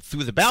world,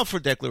 through the Balfour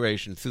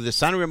Declaration, through the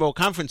San Remo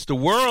Conference, the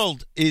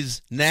world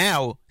is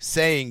now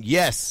saying,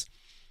 yes,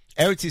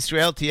 Eretz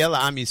Yisrael tihiyeh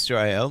la'am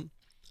Yisrael,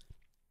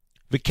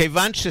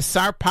 v'kevan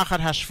shesar pachad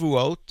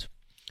hashvuot,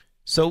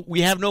 so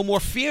we have no more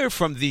fear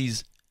from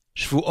these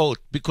shvuot,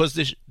 because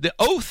the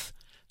oath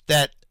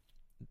that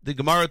the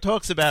Gemara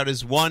talks about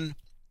is one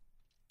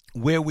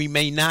where we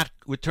may not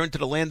return to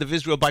the land of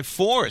Israel by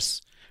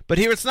force. But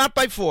here it's not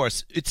by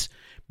force. It's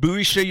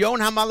b'rishayon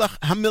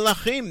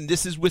hamilachim.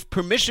 This is with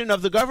permission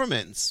of the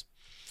governments.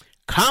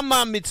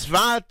 Kama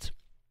mitzvat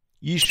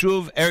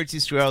Yishuv Eretz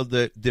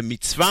Yisrael, the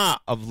mitzvah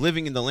of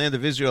living in the land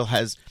of Israel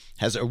has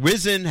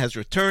arisen, has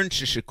returned.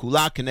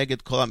 Sheshekula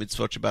keneged kol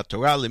mitzvot Shabbat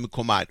Torah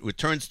limikoma. It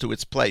returns to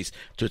its place,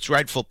 to its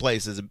rightful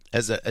place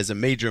as a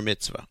major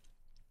mitzvah.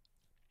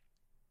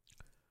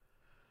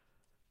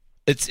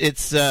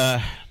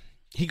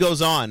 He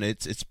goes on.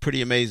 It's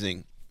pretty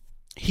amazing.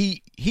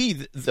 The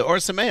Or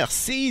Sameach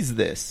sees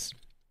this,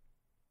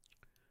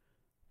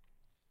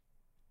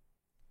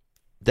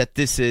 that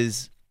this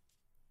is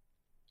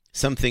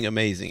something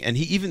amazing. And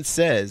he even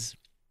says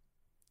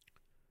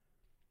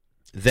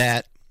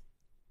that,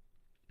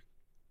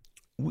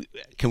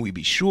 can we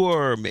be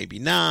sure? Maybe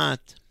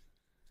not.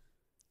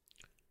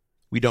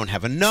 We don't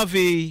have a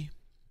Navi.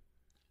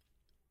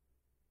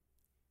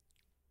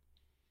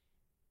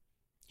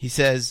 He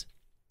says,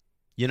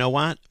 you know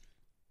what?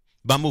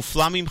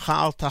 Bamuflamim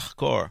chal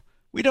tachkor.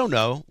 We don't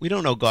know. We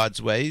don't know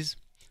God's ways.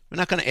 We're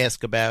not going to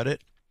ask about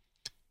it.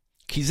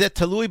 כי זה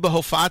תלוי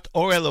בהופעת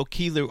אור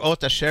אלוקי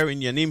לראות אשר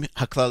עניינים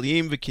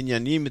הכלליים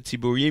וקניינים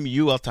הציבוריים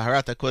יהיו על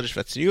טהרת הקודש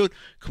והצניעות,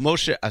 כמו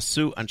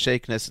שעשו אנשי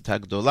כנסת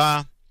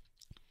הגדולה.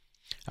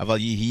 אבל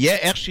יהיה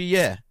איך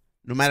שיהיה,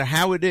 no matter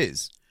how it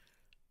is,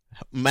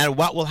 no matter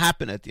what will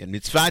happen at the end,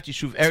 מצוות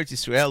יישוב ארץ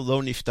ישראל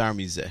לא נפטר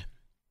מזה.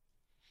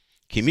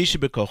 כי מי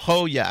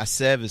שבכוחו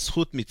יעשה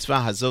וזכות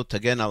מצווה הזאת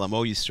תגן על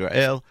עמו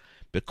ישראל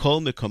בכל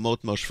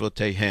מקומות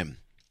מושבותיהם.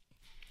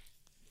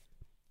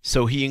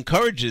 So he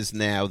encourages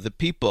now the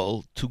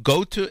people to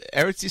go to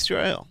Eretz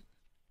Yisrael.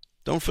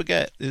 Don't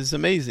forget, this is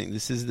amazing.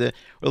 This is the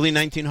early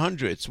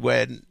 1900s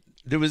when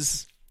there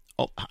was,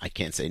 I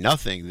can't say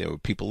nothing. There were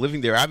people living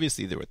there.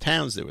 Obviously, there were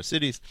towns, there were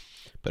cities,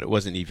 but it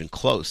wasn't even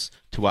close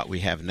to what we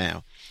have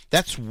now.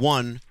 That's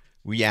one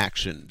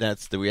reaction.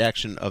 That's the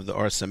reaction of the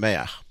Or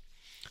Sameach.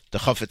 The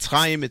Chafetz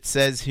Chaim, it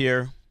says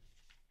here,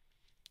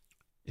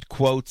 it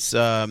quotes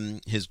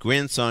his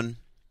grandson,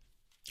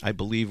 I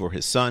believe, or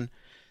his son,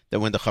 that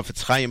when the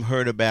Chafetz Chaim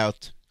heard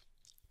about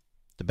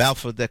the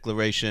Balfour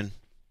Declaration,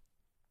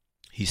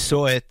 he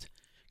saw it,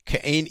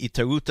 Ke'ein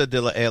itaruta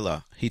de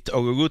la'ela,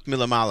 hitarurut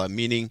milamala,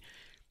 meaning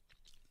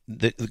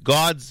that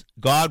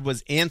God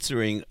was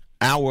answering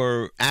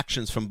our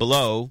actions from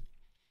below,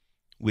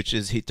 which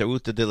is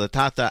hitaruta de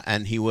latata,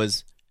 and he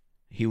was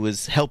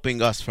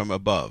helping us from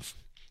above.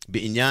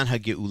 Be'inyan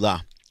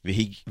ha'ge'ula,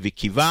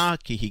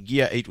 v'kiva ki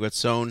higia eit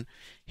ratzon,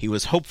 he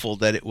was hopeful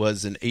that it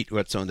was an eit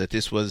ratzon, that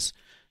this was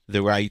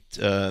the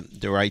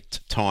right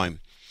time.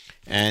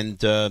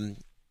 And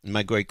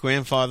my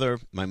great-grandfather,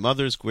 my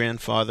mother's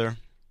grandfather,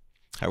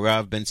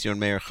 Harav Ben Zion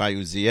Meir Chai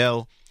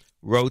Uziel,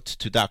 wrote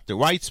to Dr.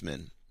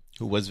 Weitzman,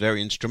 who was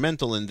very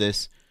instrumental in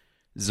this,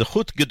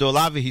 Zechut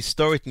gedola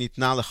v'historit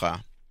nitna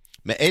lecha,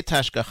 me'et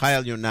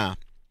hashgacha elyon.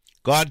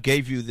 God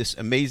gave you this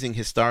amazing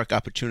historic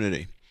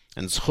opportunity,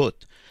 and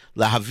zechut,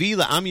 lahavi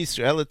la'am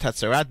Yisrael et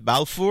hatzarat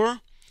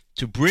Balfour,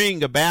 to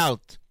bring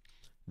about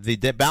the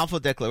Balfour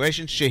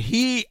Declaration,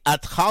 Shehi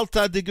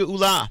atchalta de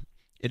Geula.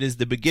 It is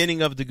the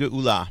beginning of the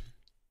Geula.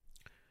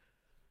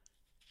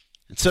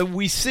 And so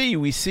we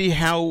see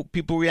how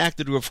people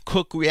reacted. Rav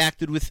Kook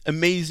reacted with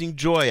amazing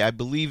joy. I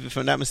believe, if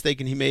I'm not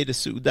mistaken, he made a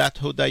Seudat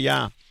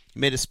Hodaya. He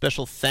made a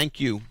special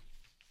thank you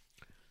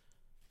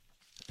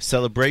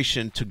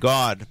celebration to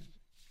God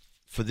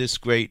for this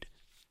great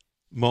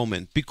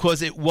moment,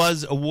 because it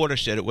was a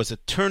watershed. It was a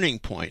turning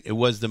point. It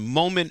was the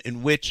moment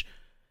in which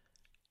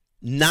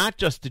not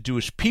just the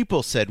Jewish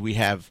people said we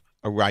have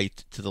a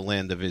right to the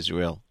land of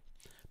Israel,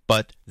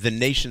 but the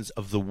nations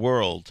of the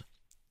world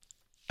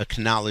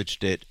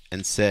acknowledged it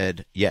and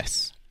said,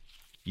 yes,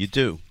 you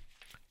do.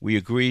 We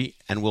agree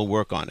and we'll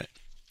work on it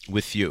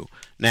with you.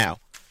 Now,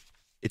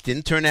 it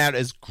didn't turn out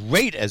as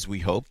great as we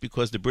hoped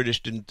because the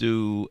British didn't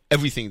do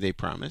everything they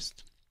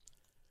promised,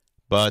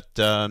 but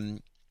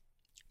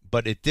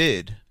it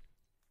did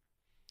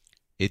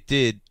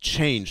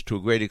change to a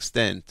great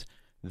extent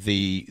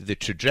the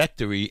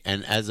trajectory,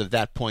 and as of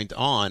that point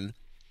on,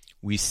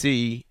 we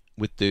see,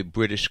 with the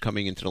British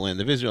coming into the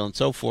land of Israel and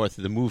so forth,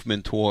 the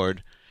movement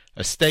toward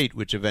a state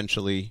which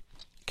eventually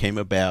came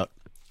about,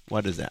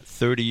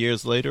 30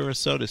 years later or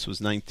so? This was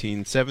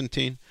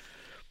 1917.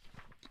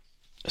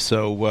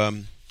 So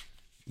it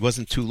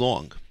wasn't too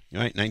long,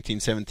 right?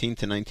 1917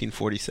 to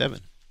 1947.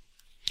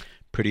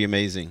 Pretty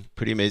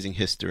amazing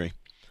history.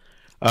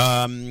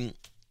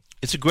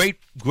 It's a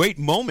great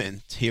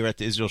moment here at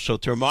the Israel Show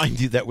to remind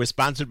you that we're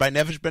sponsored by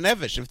Nefesh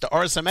B'Nefesh. If the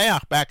Or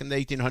Sameach back in the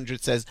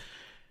 1800s says,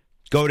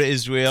 go to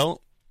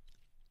Israel,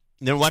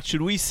 then what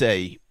should we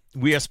say?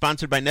 We are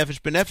sponsored by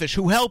Nefesh B'Nefesh.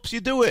 Who helps you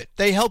do it?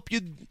 They help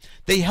you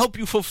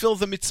fulfill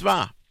the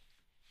mitzvah.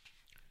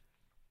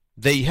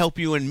 They help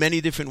you in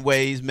many different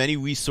ways, many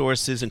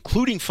resources,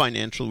 including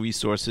financial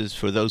resources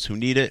for those who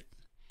need it.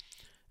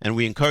 And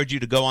we encourage you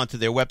to go onto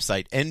their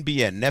website,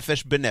 NBN,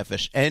 Nefesh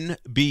B'Nefesh,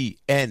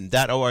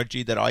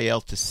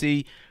 nbn.org.il, to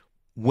see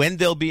when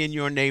they'll be in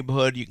your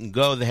neighborhood. You can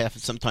go. They have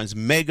sometimes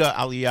mega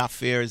aliyah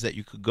fairs that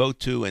you could go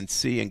to and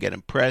see and get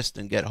impressed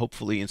and get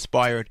hopefully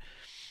inspired.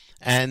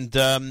 And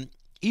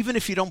even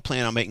if you don't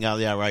plan on making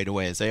aliyah right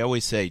away, as I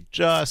always say,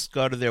 just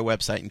go to their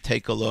website and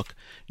take a look.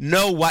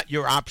 Know what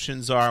your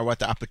options are, what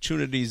the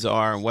opportunities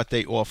are, and what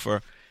they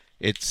offer.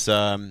 It's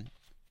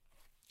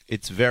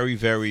very,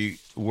 very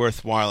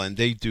worthwhile, and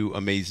they do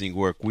amazing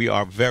work. We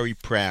are very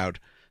proud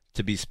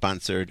to be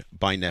sponsored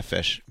by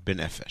Nefesh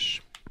B'Nefesh.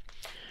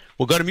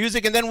 We'll go to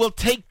music, and then we'll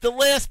take the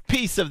last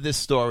piece of this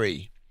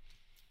story.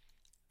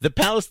 The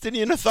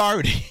Palestinian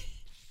Authority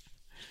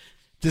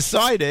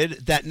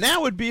decided that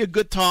now would be a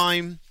good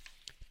time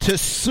to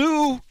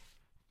sue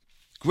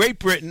Great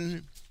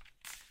Britain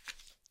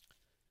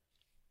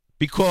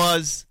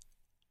because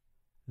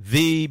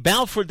the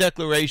Balfour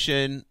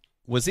Declaration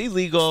was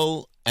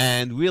illegal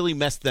and really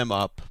messed them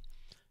up,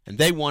 and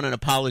they want an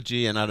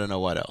apology, and I don't know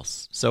what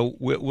else. So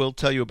we'll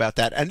tell you about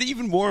that, and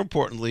even more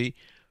importantly,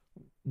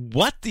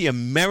 what the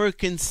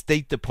American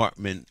State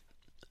Department,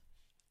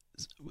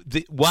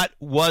 what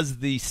was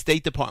the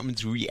State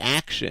Department's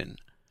reaction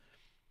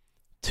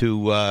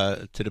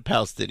to the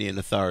Palestinian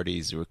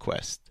Authorities'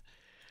 request.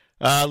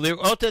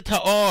 Lirot et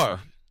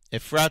ha'or,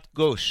 Efrat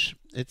Gush.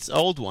 It's an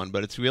old one,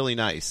 but it's really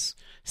nice.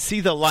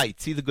 See the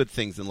light, see the good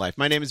things in life.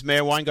 My name is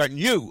Meir Weingarten.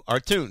 You are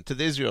tuned to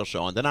the Israel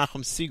Show on the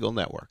Nachum Segal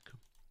Network.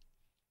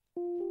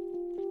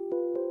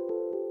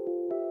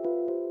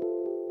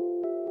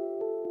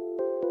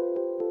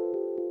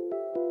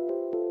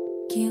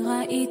 כי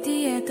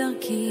ראיתי את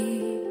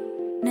דרכי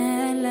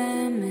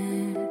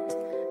נעלמת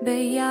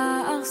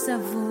ביער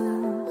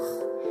סבוך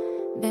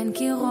בין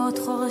קירות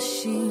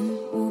חורשים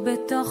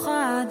ובתוך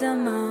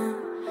האדמה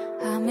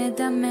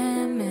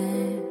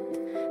המדממת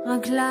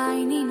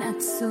רגליי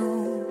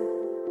ננעצו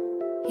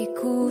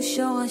היכו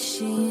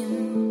שורשים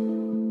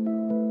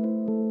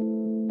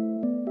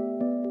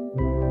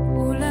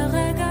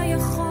ולרגע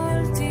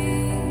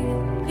יכולתי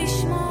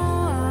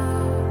לשמוע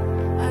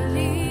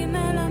עלים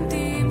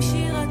מלמדים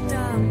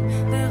שירתם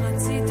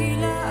ורציתי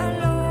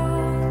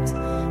לעלות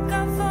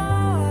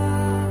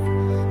גבוה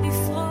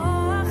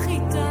לפרוח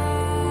איתם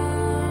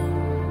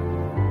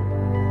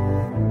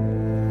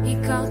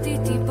הכרתי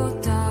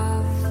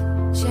טיפותיו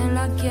של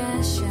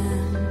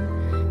הגשם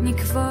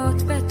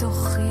נקבות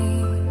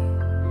בתוכי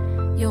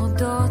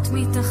יורדות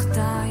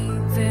מתחתיי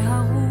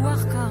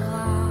והרוח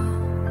קרה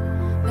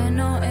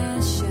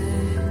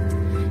ונואשת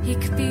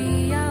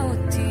הקפיאה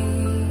אותי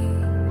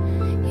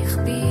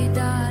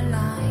הכבידה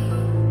עליי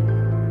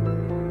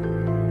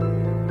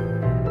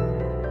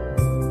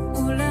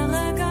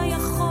ולרגע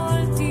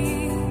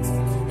יכולתי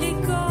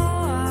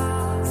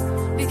לגוע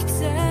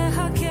בקצה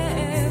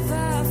הכאב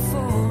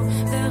האפור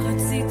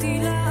ורציתי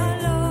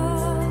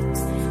לעלות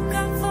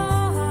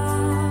גבוה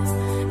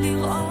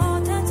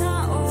לראות את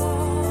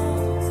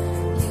האור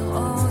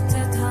לראות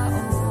את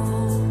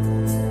האור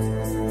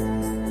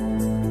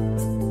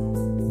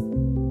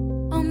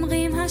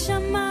אומרים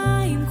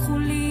השמיים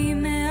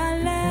כחולים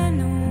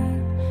מעלינו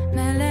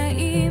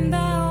מלאים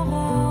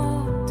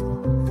באורות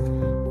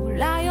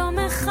אולי יום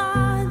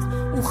אחד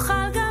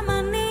אוכל גם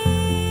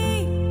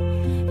אני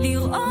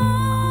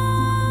לראות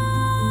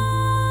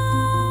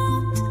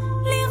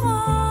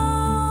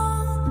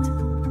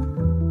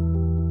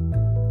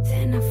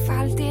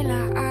ונפלתי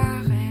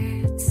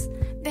לארץ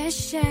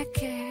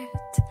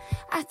בשקט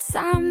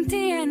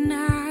עצמתי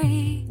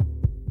עיניי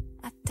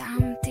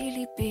אטמתי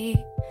ליבי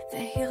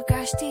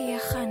והרגשתי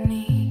איך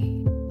אני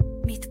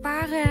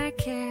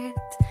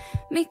מתפרקת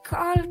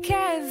מכל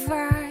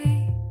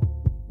כאביי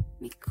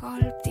מכל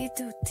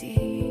בדידותי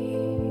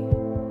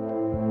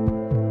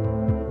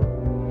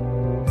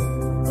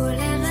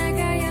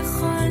ולרגע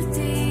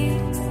יכולתי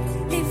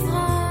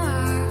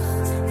לברוח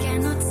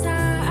כן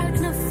הוצא על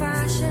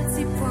כנפה של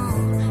ציפור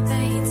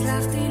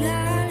והצלחתי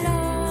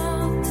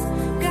לעלות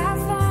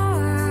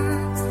גבוה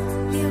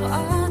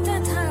לראות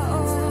את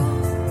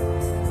האור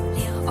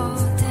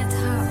לראות את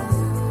האור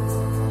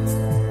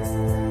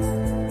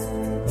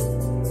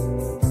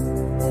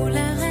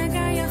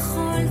ולרגע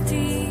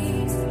יכולתי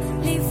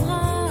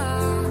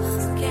לברוח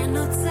כן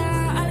הוצא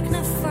על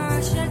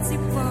כנפה של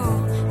ציפור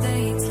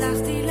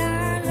והצלחתי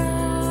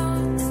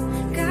לעלות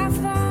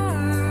גבוה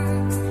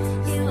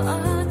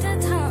לראות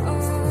את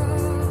האור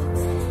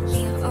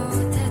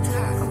לראות את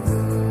האור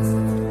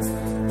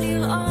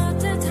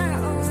לראות את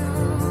האור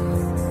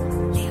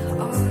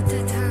לראות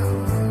את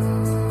האור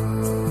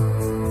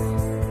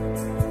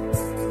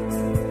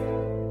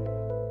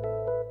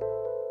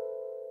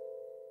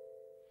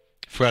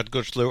Efrat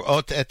Gush,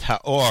 Lirot et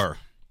ha'or.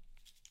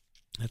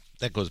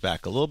 That goes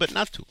back a little bit,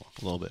 not too long,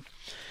 a little bit.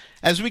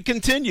 As we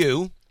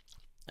continue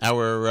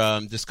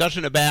our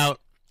discussion about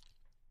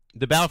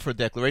the Balfour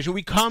Declaration,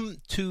 we come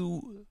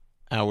to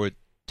our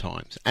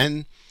times.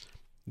 And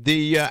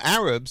the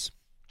Arabs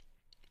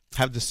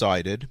have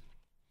decided,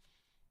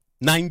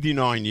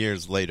 99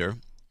 years later,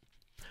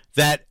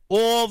 that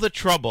all the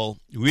trouble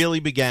really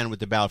began with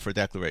the Balfour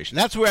Declaration.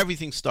 That's where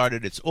everything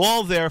started. It's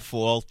all their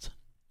fault.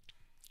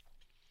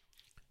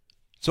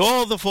 It's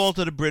all the fault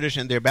of the British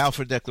and their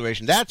Balfour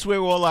Declaration. That's where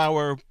all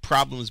our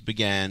problems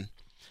began.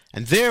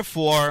 And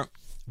therefore,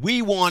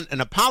 we want an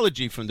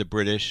apology from the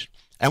British,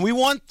 and we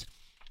want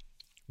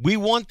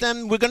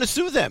them, we're going to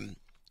sue them.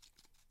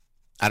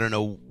 I don't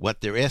know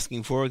what they're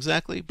asking for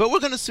exactly, but we're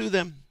going to sue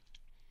them.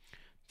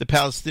 The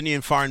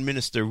Palestinian Foreign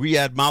Minister,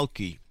 Riyad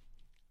Malki,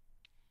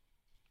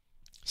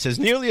 says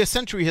nearly a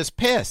century has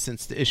passed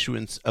since the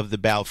issuance of the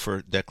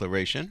Balfour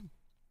Declaration.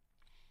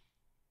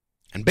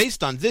 And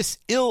based on this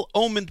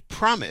ill-omened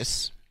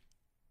promise,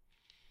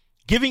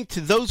 giving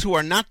to those who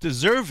are not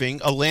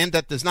deserving a land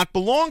that does not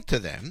belong to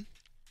them,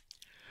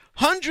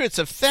 hundreds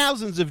of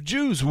thousands of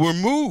Jews were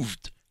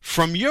moved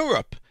from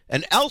Europe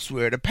and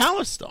elsewhere to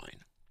Palestine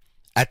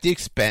at the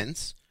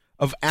expense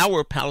of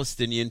our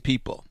Palestinian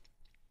people,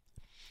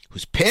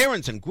 whose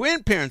parents and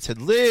grandparents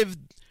had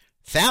lived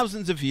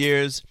thousands of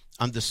years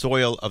on the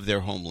soil of their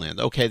homeland.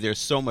 Okay, there's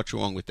so much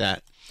wrong with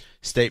that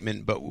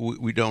statement, but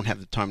we don't have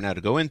the time now to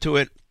go into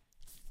it.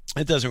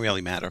 It doesn't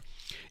really matter.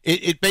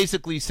 It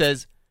basically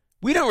says,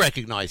 we don't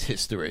recognize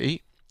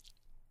history.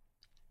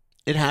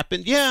 It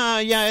happened. Yeah,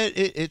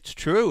 it's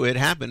true. It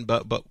happened,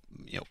 but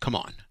come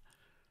on.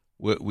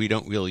 We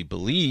don't really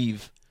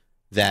believe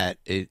that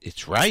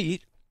it's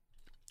right,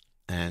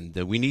 and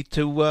we need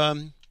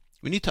to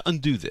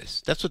undo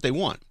this. That's what they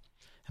want.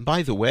 And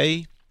by the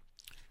way,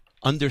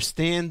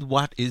 understand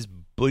what is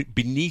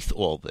beneath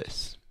all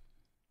this.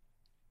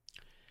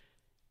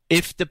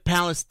 If the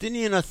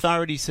Palestinian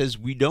Authority says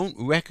we don't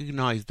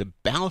recognize the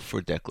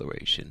Balfour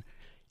Declaration,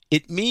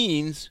 it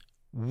means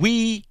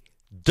we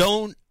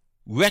don't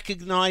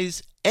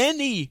recognize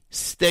any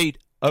state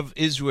of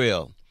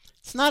Israel.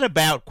 It's not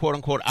about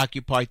quote-unquote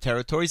occupied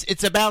territories.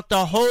 It's about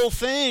the whole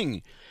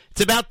thing.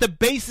 It's about the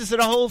basis of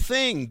the whole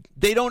thing.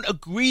 They don't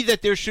agree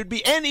that there should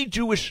be any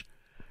Jewish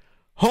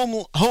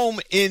home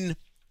in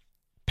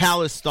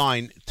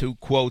Palestine, to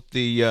quote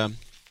the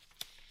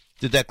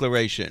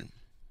declaration.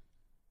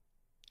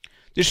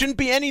 There shouldn't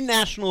be any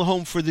national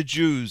home for the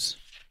Jews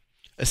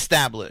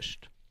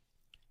established.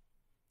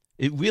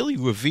 It really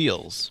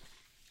reveals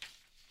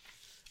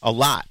a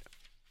lot.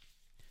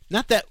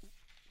 Not that,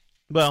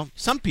 well,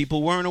 some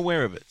people weren't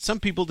aware of it. Some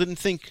people didn't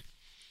think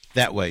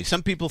that way.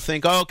 Some people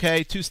think, oh,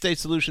 okay, two-state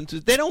solution.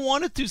 They don't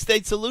want a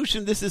two-state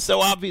solution. This is so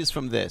obvious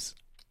from this.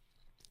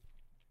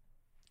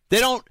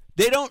 They're not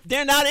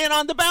in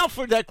on the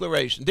Balfour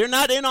Declaration. They're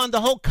not in on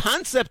the whole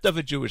concept of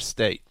a Jewish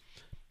state.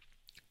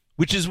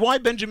 Which is why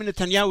Benjamin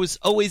Netanyahu is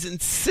always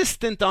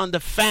insistent on the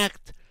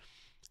fact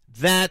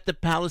that the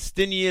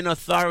Palestinian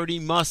Authority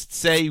must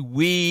say,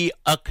 we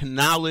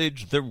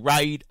acknowledge the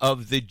right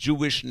of the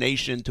Jewish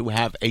nation to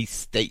have a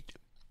state.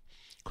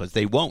 Because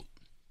they won't.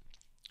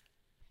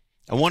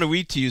 I want to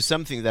read to you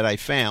something that I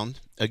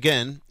found,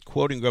 again,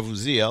 quoting Rav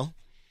Uziel,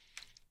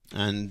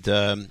 and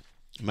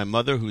my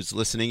mother, who's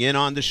listening in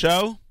on the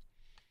show.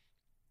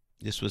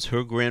 This was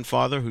her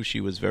grandfather, who she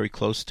was very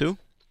close to.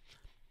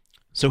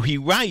 So he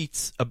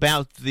writes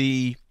about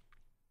I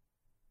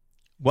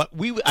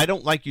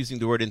don't like using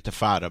the word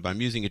intifada, but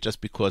I'm using it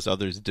just because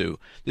others do.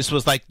 This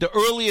was like the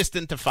earliest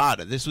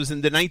intifada. This was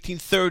in the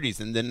 1930s,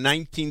 in the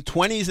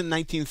 1920s and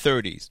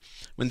 1930s,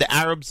 when the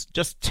Arabs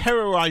just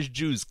terrorized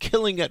Jews,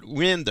 killing at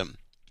random.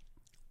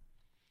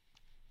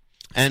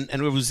 And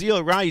Rav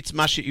Uziel writes,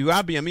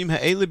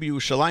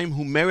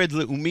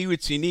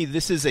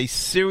 this is a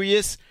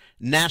serious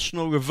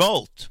national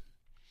revolt.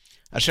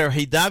 The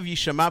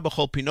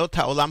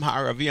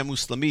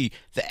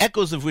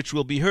echoes of which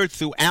will be heard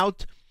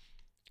throughout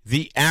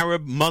the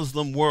Arab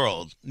Muslim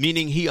world.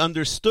 Meaning he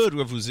understood,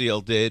 Rav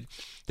Uziel did,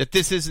 that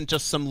this isn't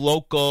just some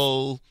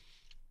local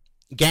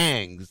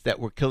gangs that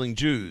were killing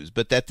Jews,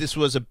 but that this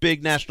was a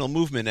big national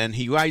movement. And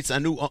he writes,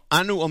 Anu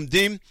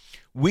Omdim,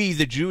 we,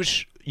 the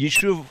Jewish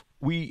Yishuv,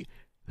 we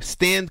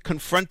stand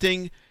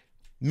confronting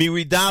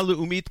Mirida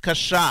Le'umit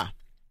Kasha.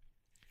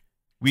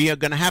 We are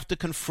going to have to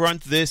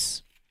confront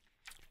this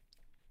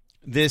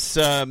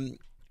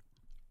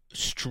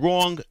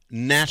strong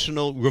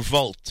national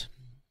revolt.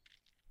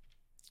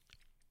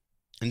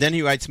 And then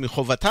he writes,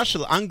 Michovata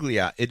shel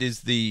Anglia, it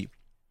is the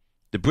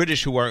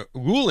British who are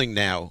ruling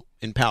now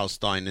in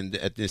Palestine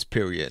at this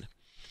period.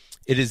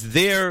 It is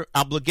their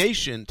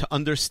obligation to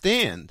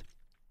understand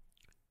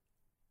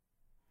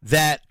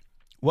that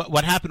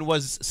what happened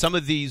was some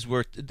of these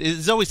were,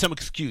 there's always some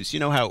excuse. You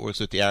know how it works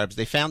with the Arabs.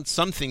 They found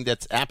something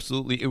that's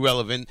absolutely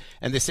irrelevant,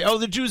 and they say, oh,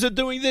 the Jews are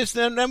doing this,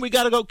 then we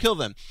got to go kill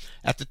them.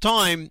 At the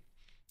time,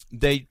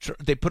 they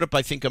put up,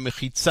 I think, a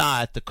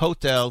mechitza at the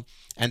Kotel,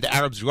 and the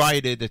Arabs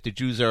rioted that the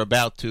Jews are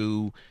about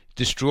to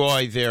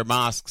destroy their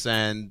mosques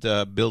and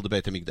build a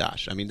Beit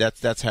HaMikdash. I mean,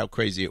 that's how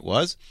crazy it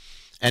was.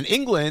 And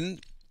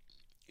England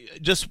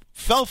just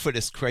fell for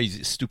this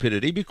crazy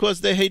stupidity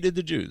because they hated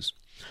the Jews.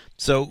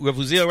 So Rav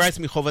Uziel writes,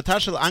 "Michovata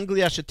shel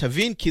Anglia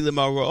shetavin ki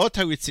lemaroot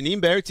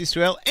haritzinim be'eretz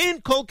Yisrael ein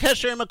kol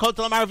kesher im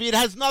hakotel ha'maravi." It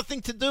has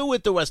nothing to do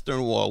with the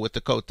Western Wall, with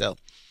the Kotel.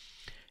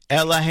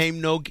 Elahem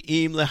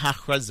nogim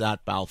lehachrazat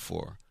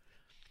Balfour.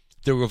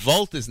 The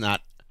revolt is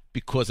not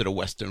because of the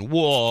Western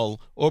Wall,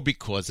 or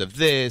because of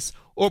this,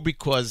 or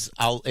because,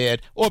 I'll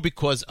add, or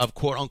because of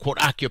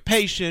quote-unquote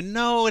occupation.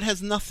 No, it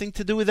has nothing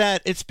to do with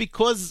that. It's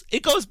because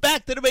it goes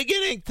back to the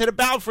beginning, to the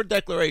Balfour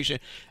Declaration.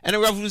 And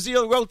Rav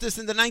Uziel wrote this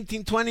in the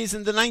 1920s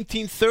and the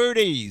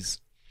 1930s.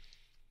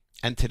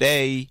 And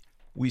today,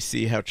 we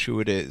see how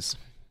true it is.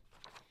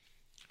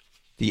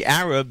 The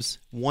Arabs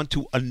want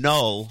to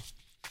annul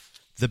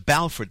the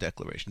Balfour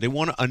Declaration. They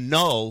want to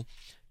annul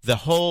the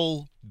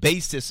whole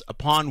basis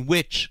upon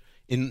which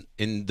in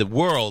the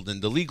world,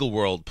 in the legal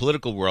world,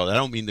 political world, I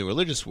don't mean the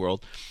religious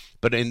world,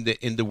 but in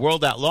the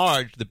world at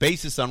large, the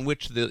basis on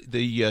which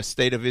the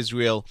state of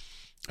Israel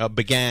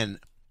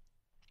began,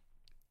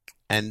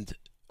 and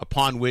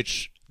upon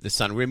which the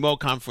San Remo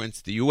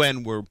Conference, the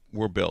UN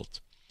were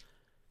built.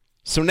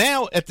 So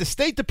now at the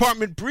State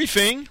Department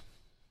briefing,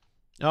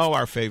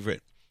 our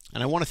favorite,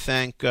 and I want to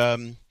thank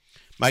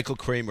Michael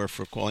Kramer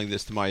for calling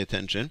this to my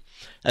attention.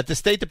 At the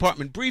State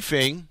Department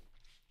briefing,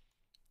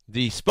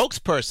 the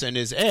spokesperson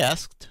is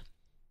asked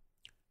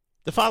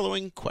the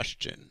following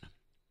question.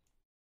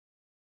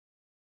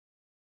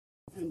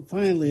 And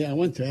finally, I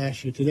want to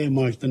ask you, today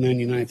marks the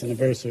 99th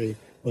anniversary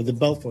of the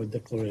Balfour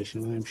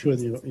Declaration. I'm sure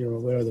that you're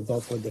aware of the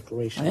Balfour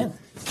Declaration. I am.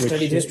 Which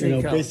Studied history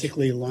in college.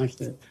 basically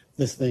launched the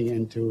this thing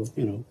into,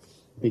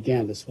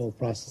 began this whole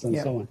process and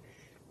so on.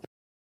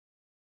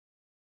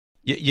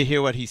 You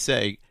hear what he's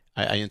saying?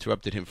 I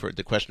interrupted him for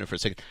the questioner for a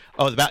second.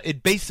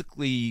 It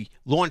basically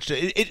launched,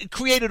 it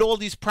created all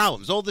these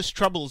problems, all these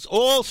troubles,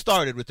 all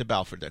started with the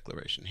Balfour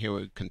Declaration. Here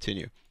we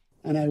continue.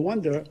 And I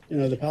wonder,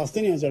 the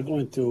Palestinians are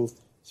going to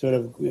sort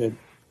of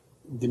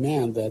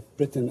demand that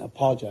Britain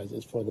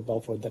apologizes for the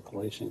Balfour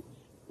Declaration.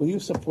 Will you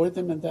support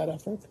them in that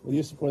effort? Will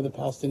you support the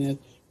Palestinians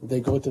if they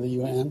go to the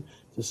UN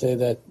to say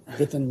that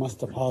Britain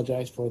must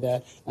apologize for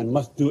that and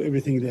must do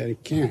everything that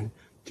it can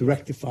to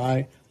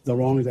rectify the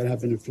wrongs that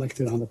have been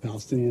inflicted on the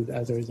Palestinians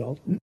as a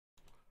result?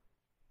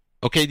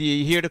 Okay, do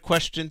you hear the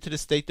question to the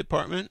State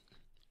Department?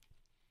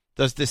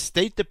 Does the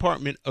State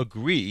Department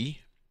agree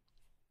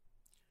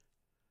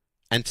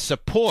and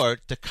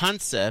support the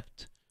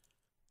concept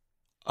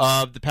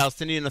of the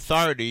Palestinian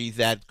Authority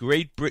that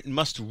Great Britain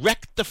must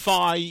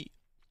rectify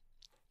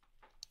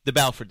the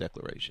Balfour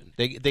Declaration?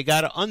 They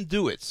got to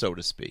undo it, so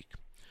to speak.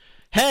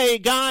 Hey,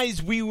 guys,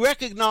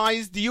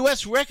 the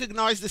U.S.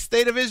 recognized the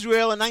State of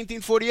Israel in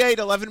 1948,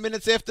 11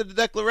 minutes after the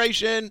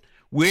Declaration.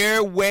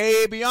 We're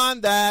way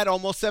beyond that,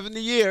 almost 70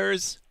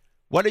 years.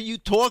 What are you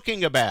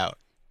talking about?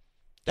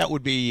 That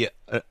would be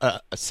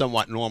a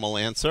somewhat normal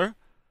answer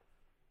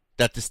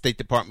that the State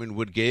Department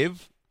would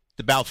give.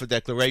 The Balfour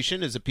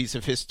Declaration is a piece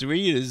of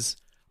history. It is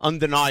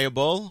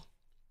undeniable.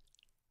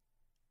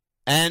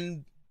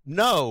 And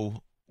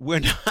no,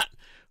 we're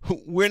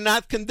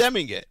not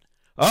condemning it.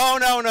 Oh,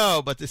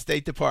 no, but the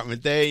State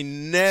Department, they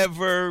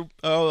never,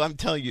 I'm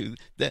telling you,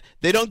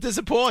 they don't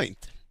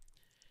disappoint.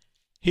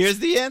 Here's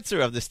the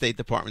answer of the State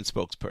Department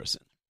spokesperson.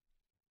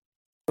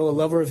 A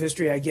lover of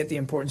history, I get the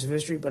importance of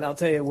history, but I'll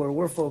tell you where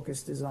we're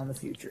focused is on the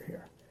future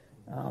here.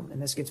 And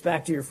this gets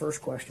back to your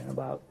first question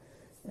about,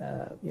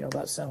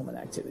 about settlement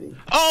activity.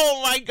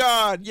 Oh, my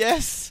God,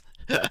 yes.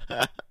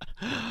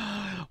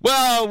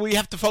 Well, we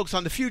have to focus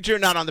on the future,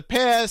 not on the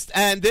past,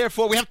 and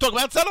therefore we have to talk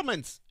about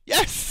settlements.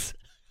 Yes.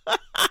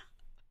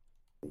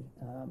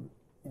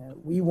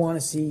 We want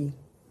to see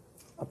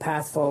a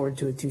path forward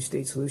to a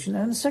two-state solution,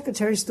 and the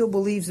Secretary still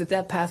believes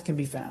that path can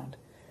be found.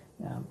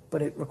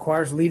 But it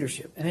requires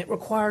leadership, and it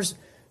requires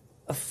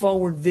a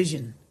forward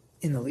vision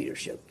in the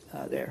leadership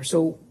there.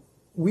 So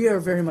we are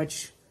very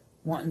much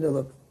wanting to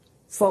look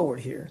forward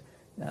here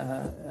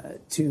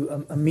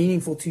to a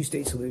meaningful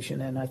two-state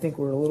solution, and I think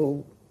we're a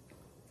little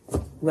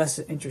less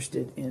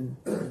interested in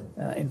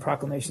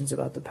proclamations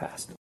about the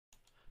past.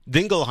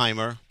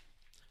 Dingelheimer,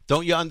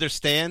 don't you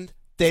understand?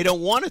 They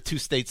don't want a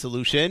two-state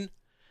solution.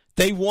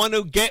 They want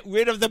to get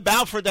rid of the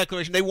Balfour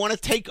Declaration. They want to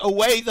take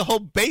away the whole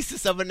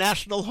basis of a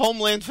national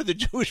homeland for the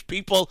Jewish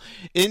people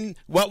in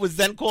what was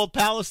then called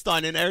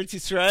Palestine in Eretz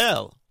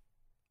Yisrael.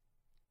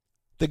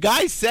 The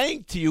guy's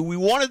saying to you, we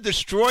want to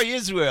destroy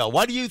Israel.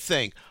 What do you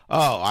think?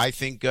 Oh, I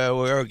think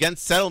we're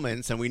against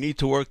settlements and we need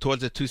to work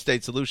towards a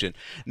two-state solution.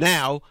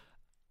 Now,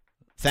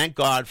 thank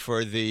God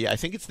for I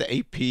think it's the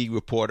AP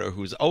reporter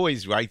who's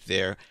always right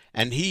there,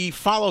 and he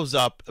follows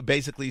up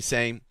basically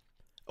saying,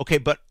 okay,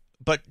 but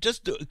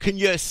just can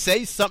you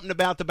say something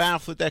about the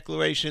Balfour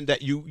Declaration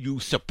that you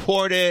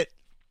support it?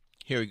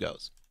 Here he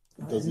goes.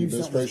 Does the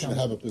administration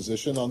have a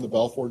position on the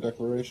Balfour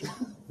Declaration?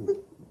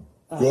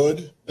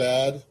 Good,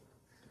 bad,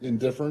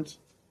 indifferent?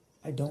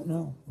 I don't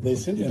know. They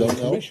sent you a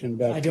commission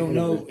back. I don't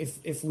know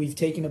if we've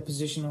taken a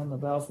position on the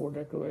Balfour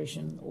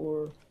Declaration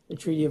or the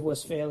Treaty of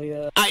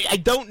Westphalia. I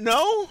don't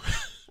know.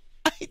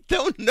 I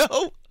don't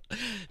know.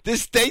 The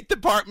State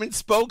Department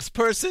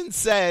spokesperson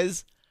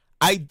says,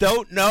 I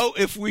don't know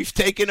if we've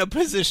taken a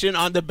position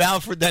on the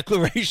Balfour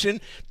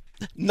Declaration.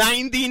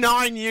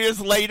 99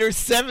 years later,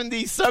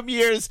 70 some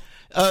years,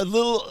 a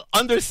little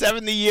under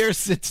 70 years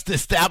since the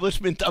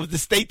establishment of the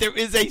state, there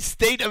is a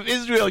state of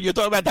Israel. You're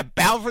talking about the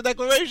Balfour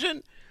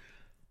Declaration?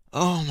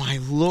 Oh, my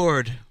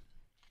Lord.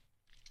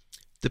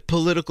 The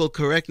political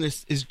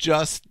correctness is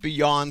just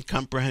beyond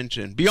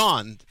comprehension.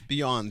 Beyond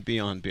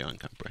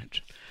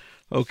comprehension.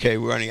 Okay,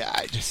 we're running.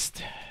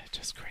 Just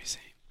crazy.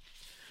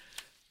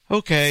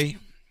 Okay.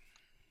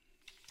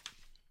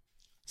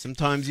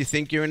 Sometimes you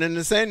think you're in an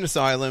insane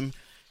asylum,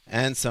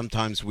 and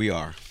sometimes we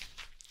are.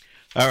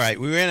 All right,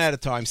 we ran out of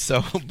time,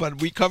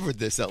 but we covered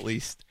this at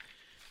least.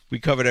 We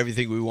covered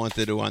everything we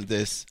wanted to on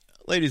this.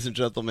 Ladies and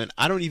gentlemen,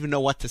 I don't even know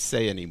what to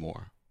say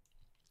anymore.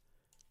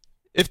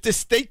 If the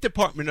State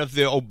Department of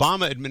the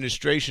Obama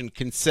administration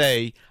can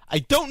say, I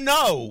don't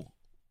know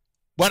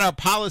what our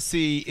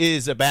policy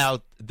is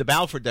about the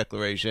Balfour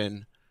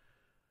Declaration,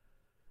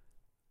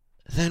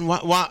 then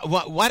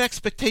what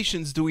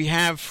expectations do we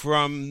have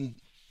from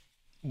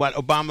what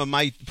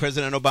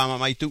President Obama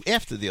might do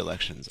after the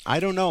elections? I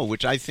don't know,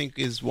 which I think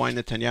is why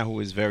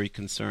Netanyahu is very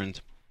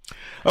concerned.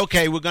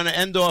 Okay, we're going to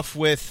end off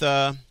with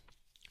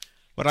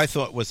what I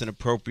thought was an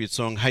appropriate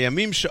song.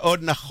 Hayamim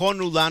she'od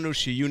nachonu lanu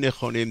shiyu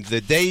nechonim.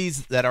 The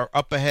days that are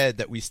up ahead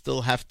that we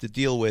still have to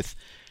deal with,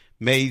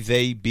 may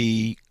they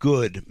be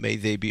good. May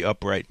they be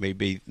upright. May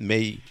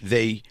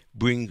they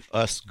bring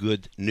us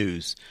good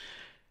news.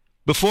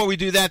 Before we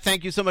do that,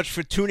 thank you so much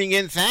for tuning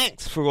in.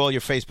 Thanks for all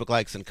your Facebook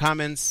likes and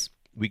comments.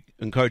 We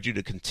encourage you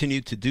to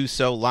continue to do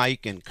so,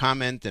 like and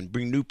comment and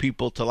bring new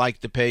people to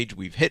like the page.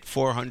 We've hit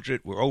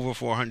 400. We're over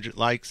 400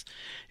 likes.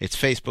 It's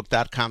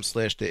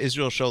facebook.com/The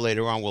Israel Show.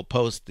 Later on, we'll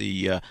post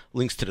the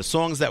links to the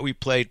songs that we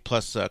played,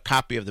 plus a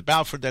copy of the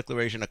Balfour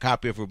Declaration, a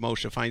copy of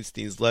Moshe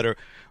Feinstein's letter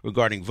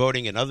regarding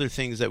voting and other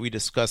things that we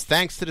discussed.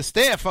 Thanks to the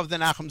staff of the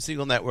Nachum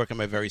Segal Network, and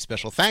my very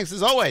special thanks,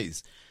 as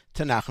always,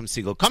 to Nachum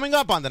Segal. Coming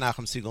up on the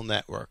Nachum Segal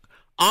Network,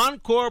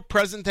 encore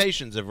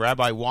presentations of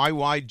Rabbi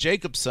Y.Y.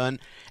 Jacobson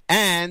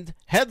and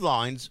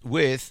headlines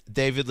with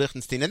David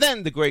Lichtenstein, and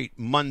then the great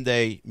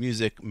Monday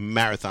Music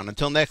Marathon.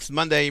 Until next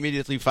Monday,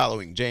 immediately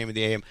following JM and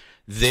the AM,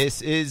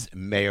 this is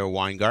Mayor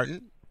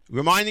Weingarten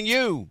reminding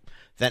you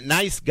that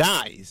nice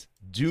guys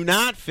do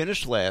not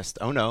finish last.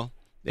 Oh no,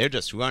 they're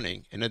just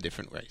running in a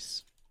different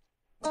race.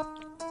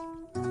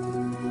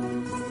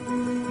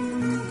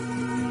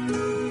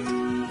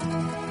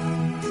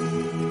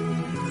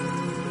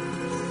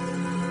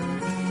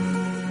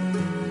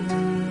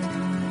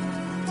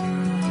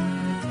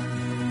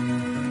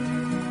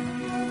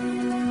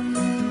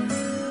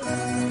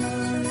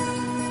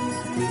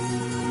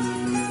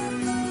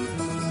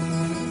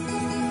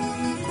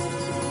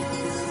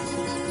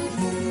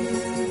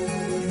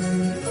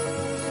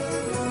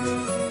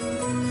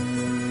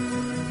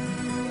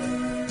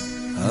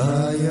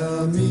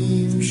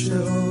 הימים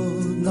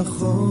שעוד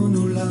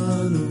נכונו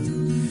לנו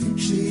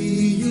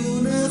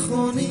שיהיו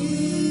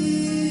נכונים,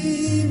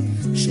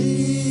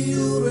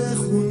 שיהיו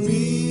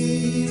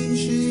רחונים,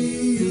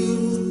 שיהיו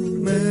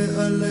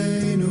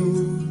מעלינו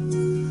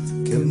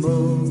כמו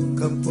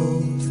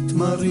כפות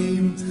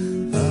תמרים.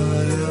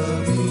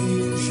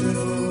 הימים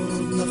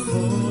שעוד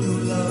נכונו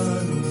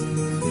לנו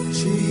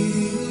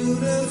שיהיו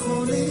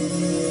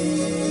נכונים,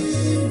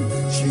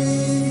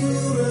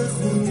 שיהיו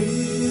רחונים,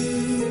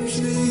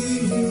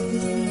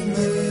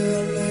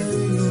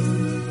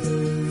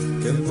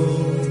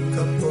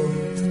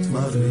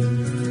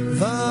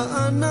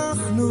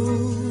 ואנחנו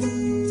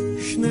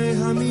שני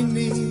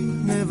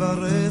המינים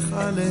נברך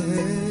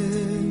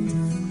עליהם,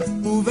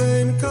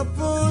 ובין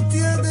כפות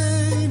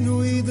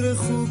ידינו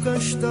ידרכו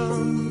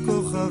קשתם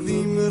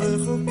כוכבים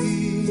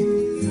רחוקים,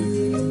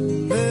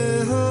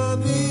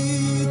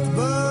 להביט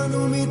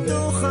בנו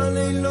מתוך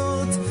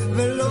הלילות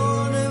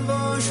ולא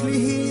נבוש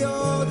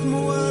להיות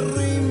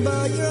מוארים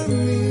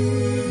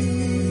בימים,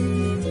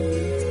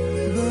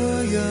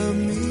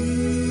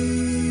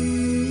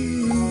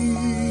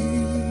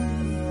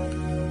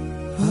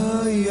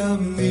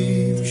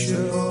 הימים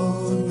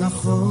שעוד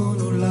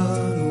נכונו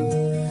לנו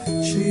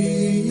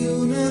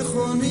שיהיו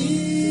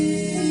נכונים,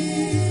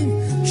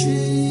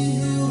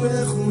 שיהיו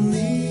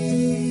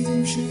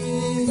רחונים,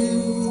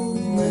 שיהיו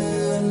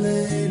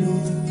מעלינו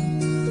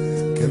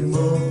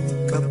כמו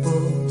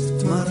כפות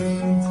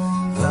תמרים.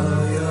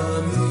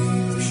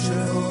 הימים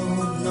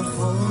שעוד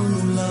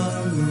נכונו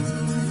לנו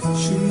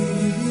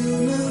שיהיו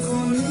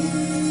נכונים,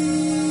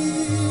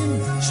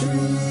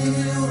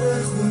 שיהיו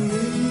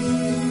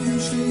רחונים,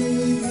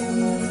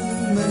 שיהיו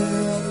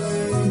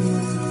מעלינו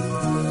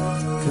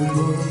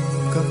כמו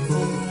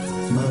כפות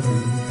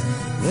תמרים.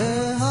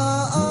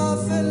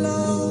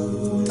 והאפלה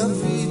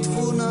תביא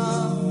תבונה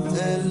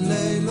אל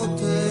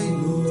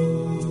לילותינו,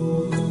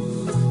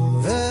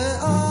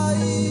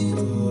 ועין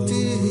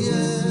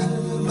תהיה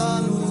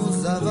בנו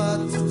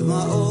זבת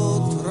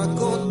דמעות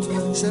רכות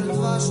של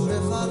דבש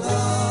וחלב,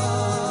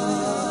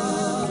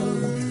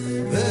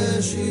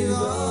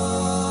 ושבעה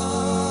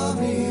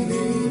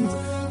מילים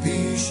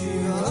פי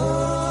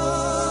שבעה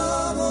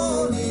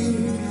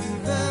מונים,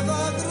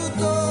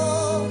 בבגרותו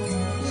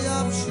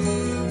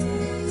יבשיל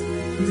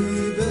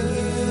ליבנו.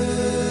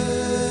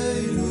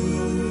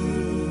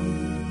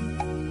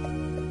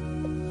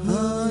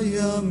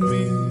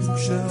 הימים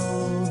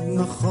שעוד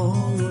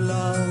נכונו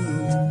לנו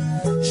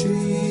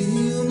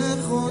שיהיו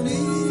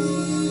נכונים,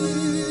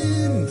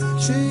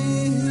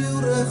 שיהיו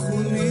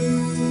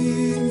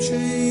רחונים,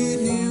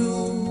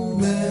 שיהיו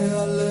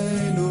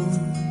מעלינו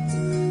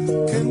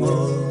כמו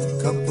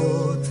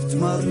כפות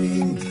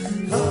תמרים.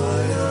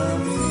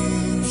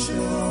 הימים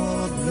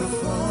שעוד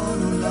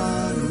נכונו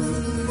לנו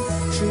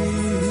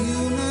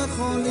שיהיו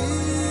נכונים,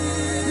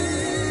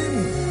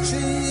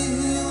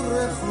 שיהיו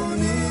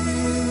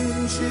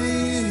רחונים,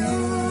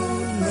 שיהיו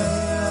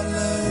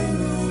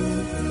מעלינו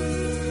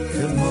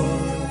כמו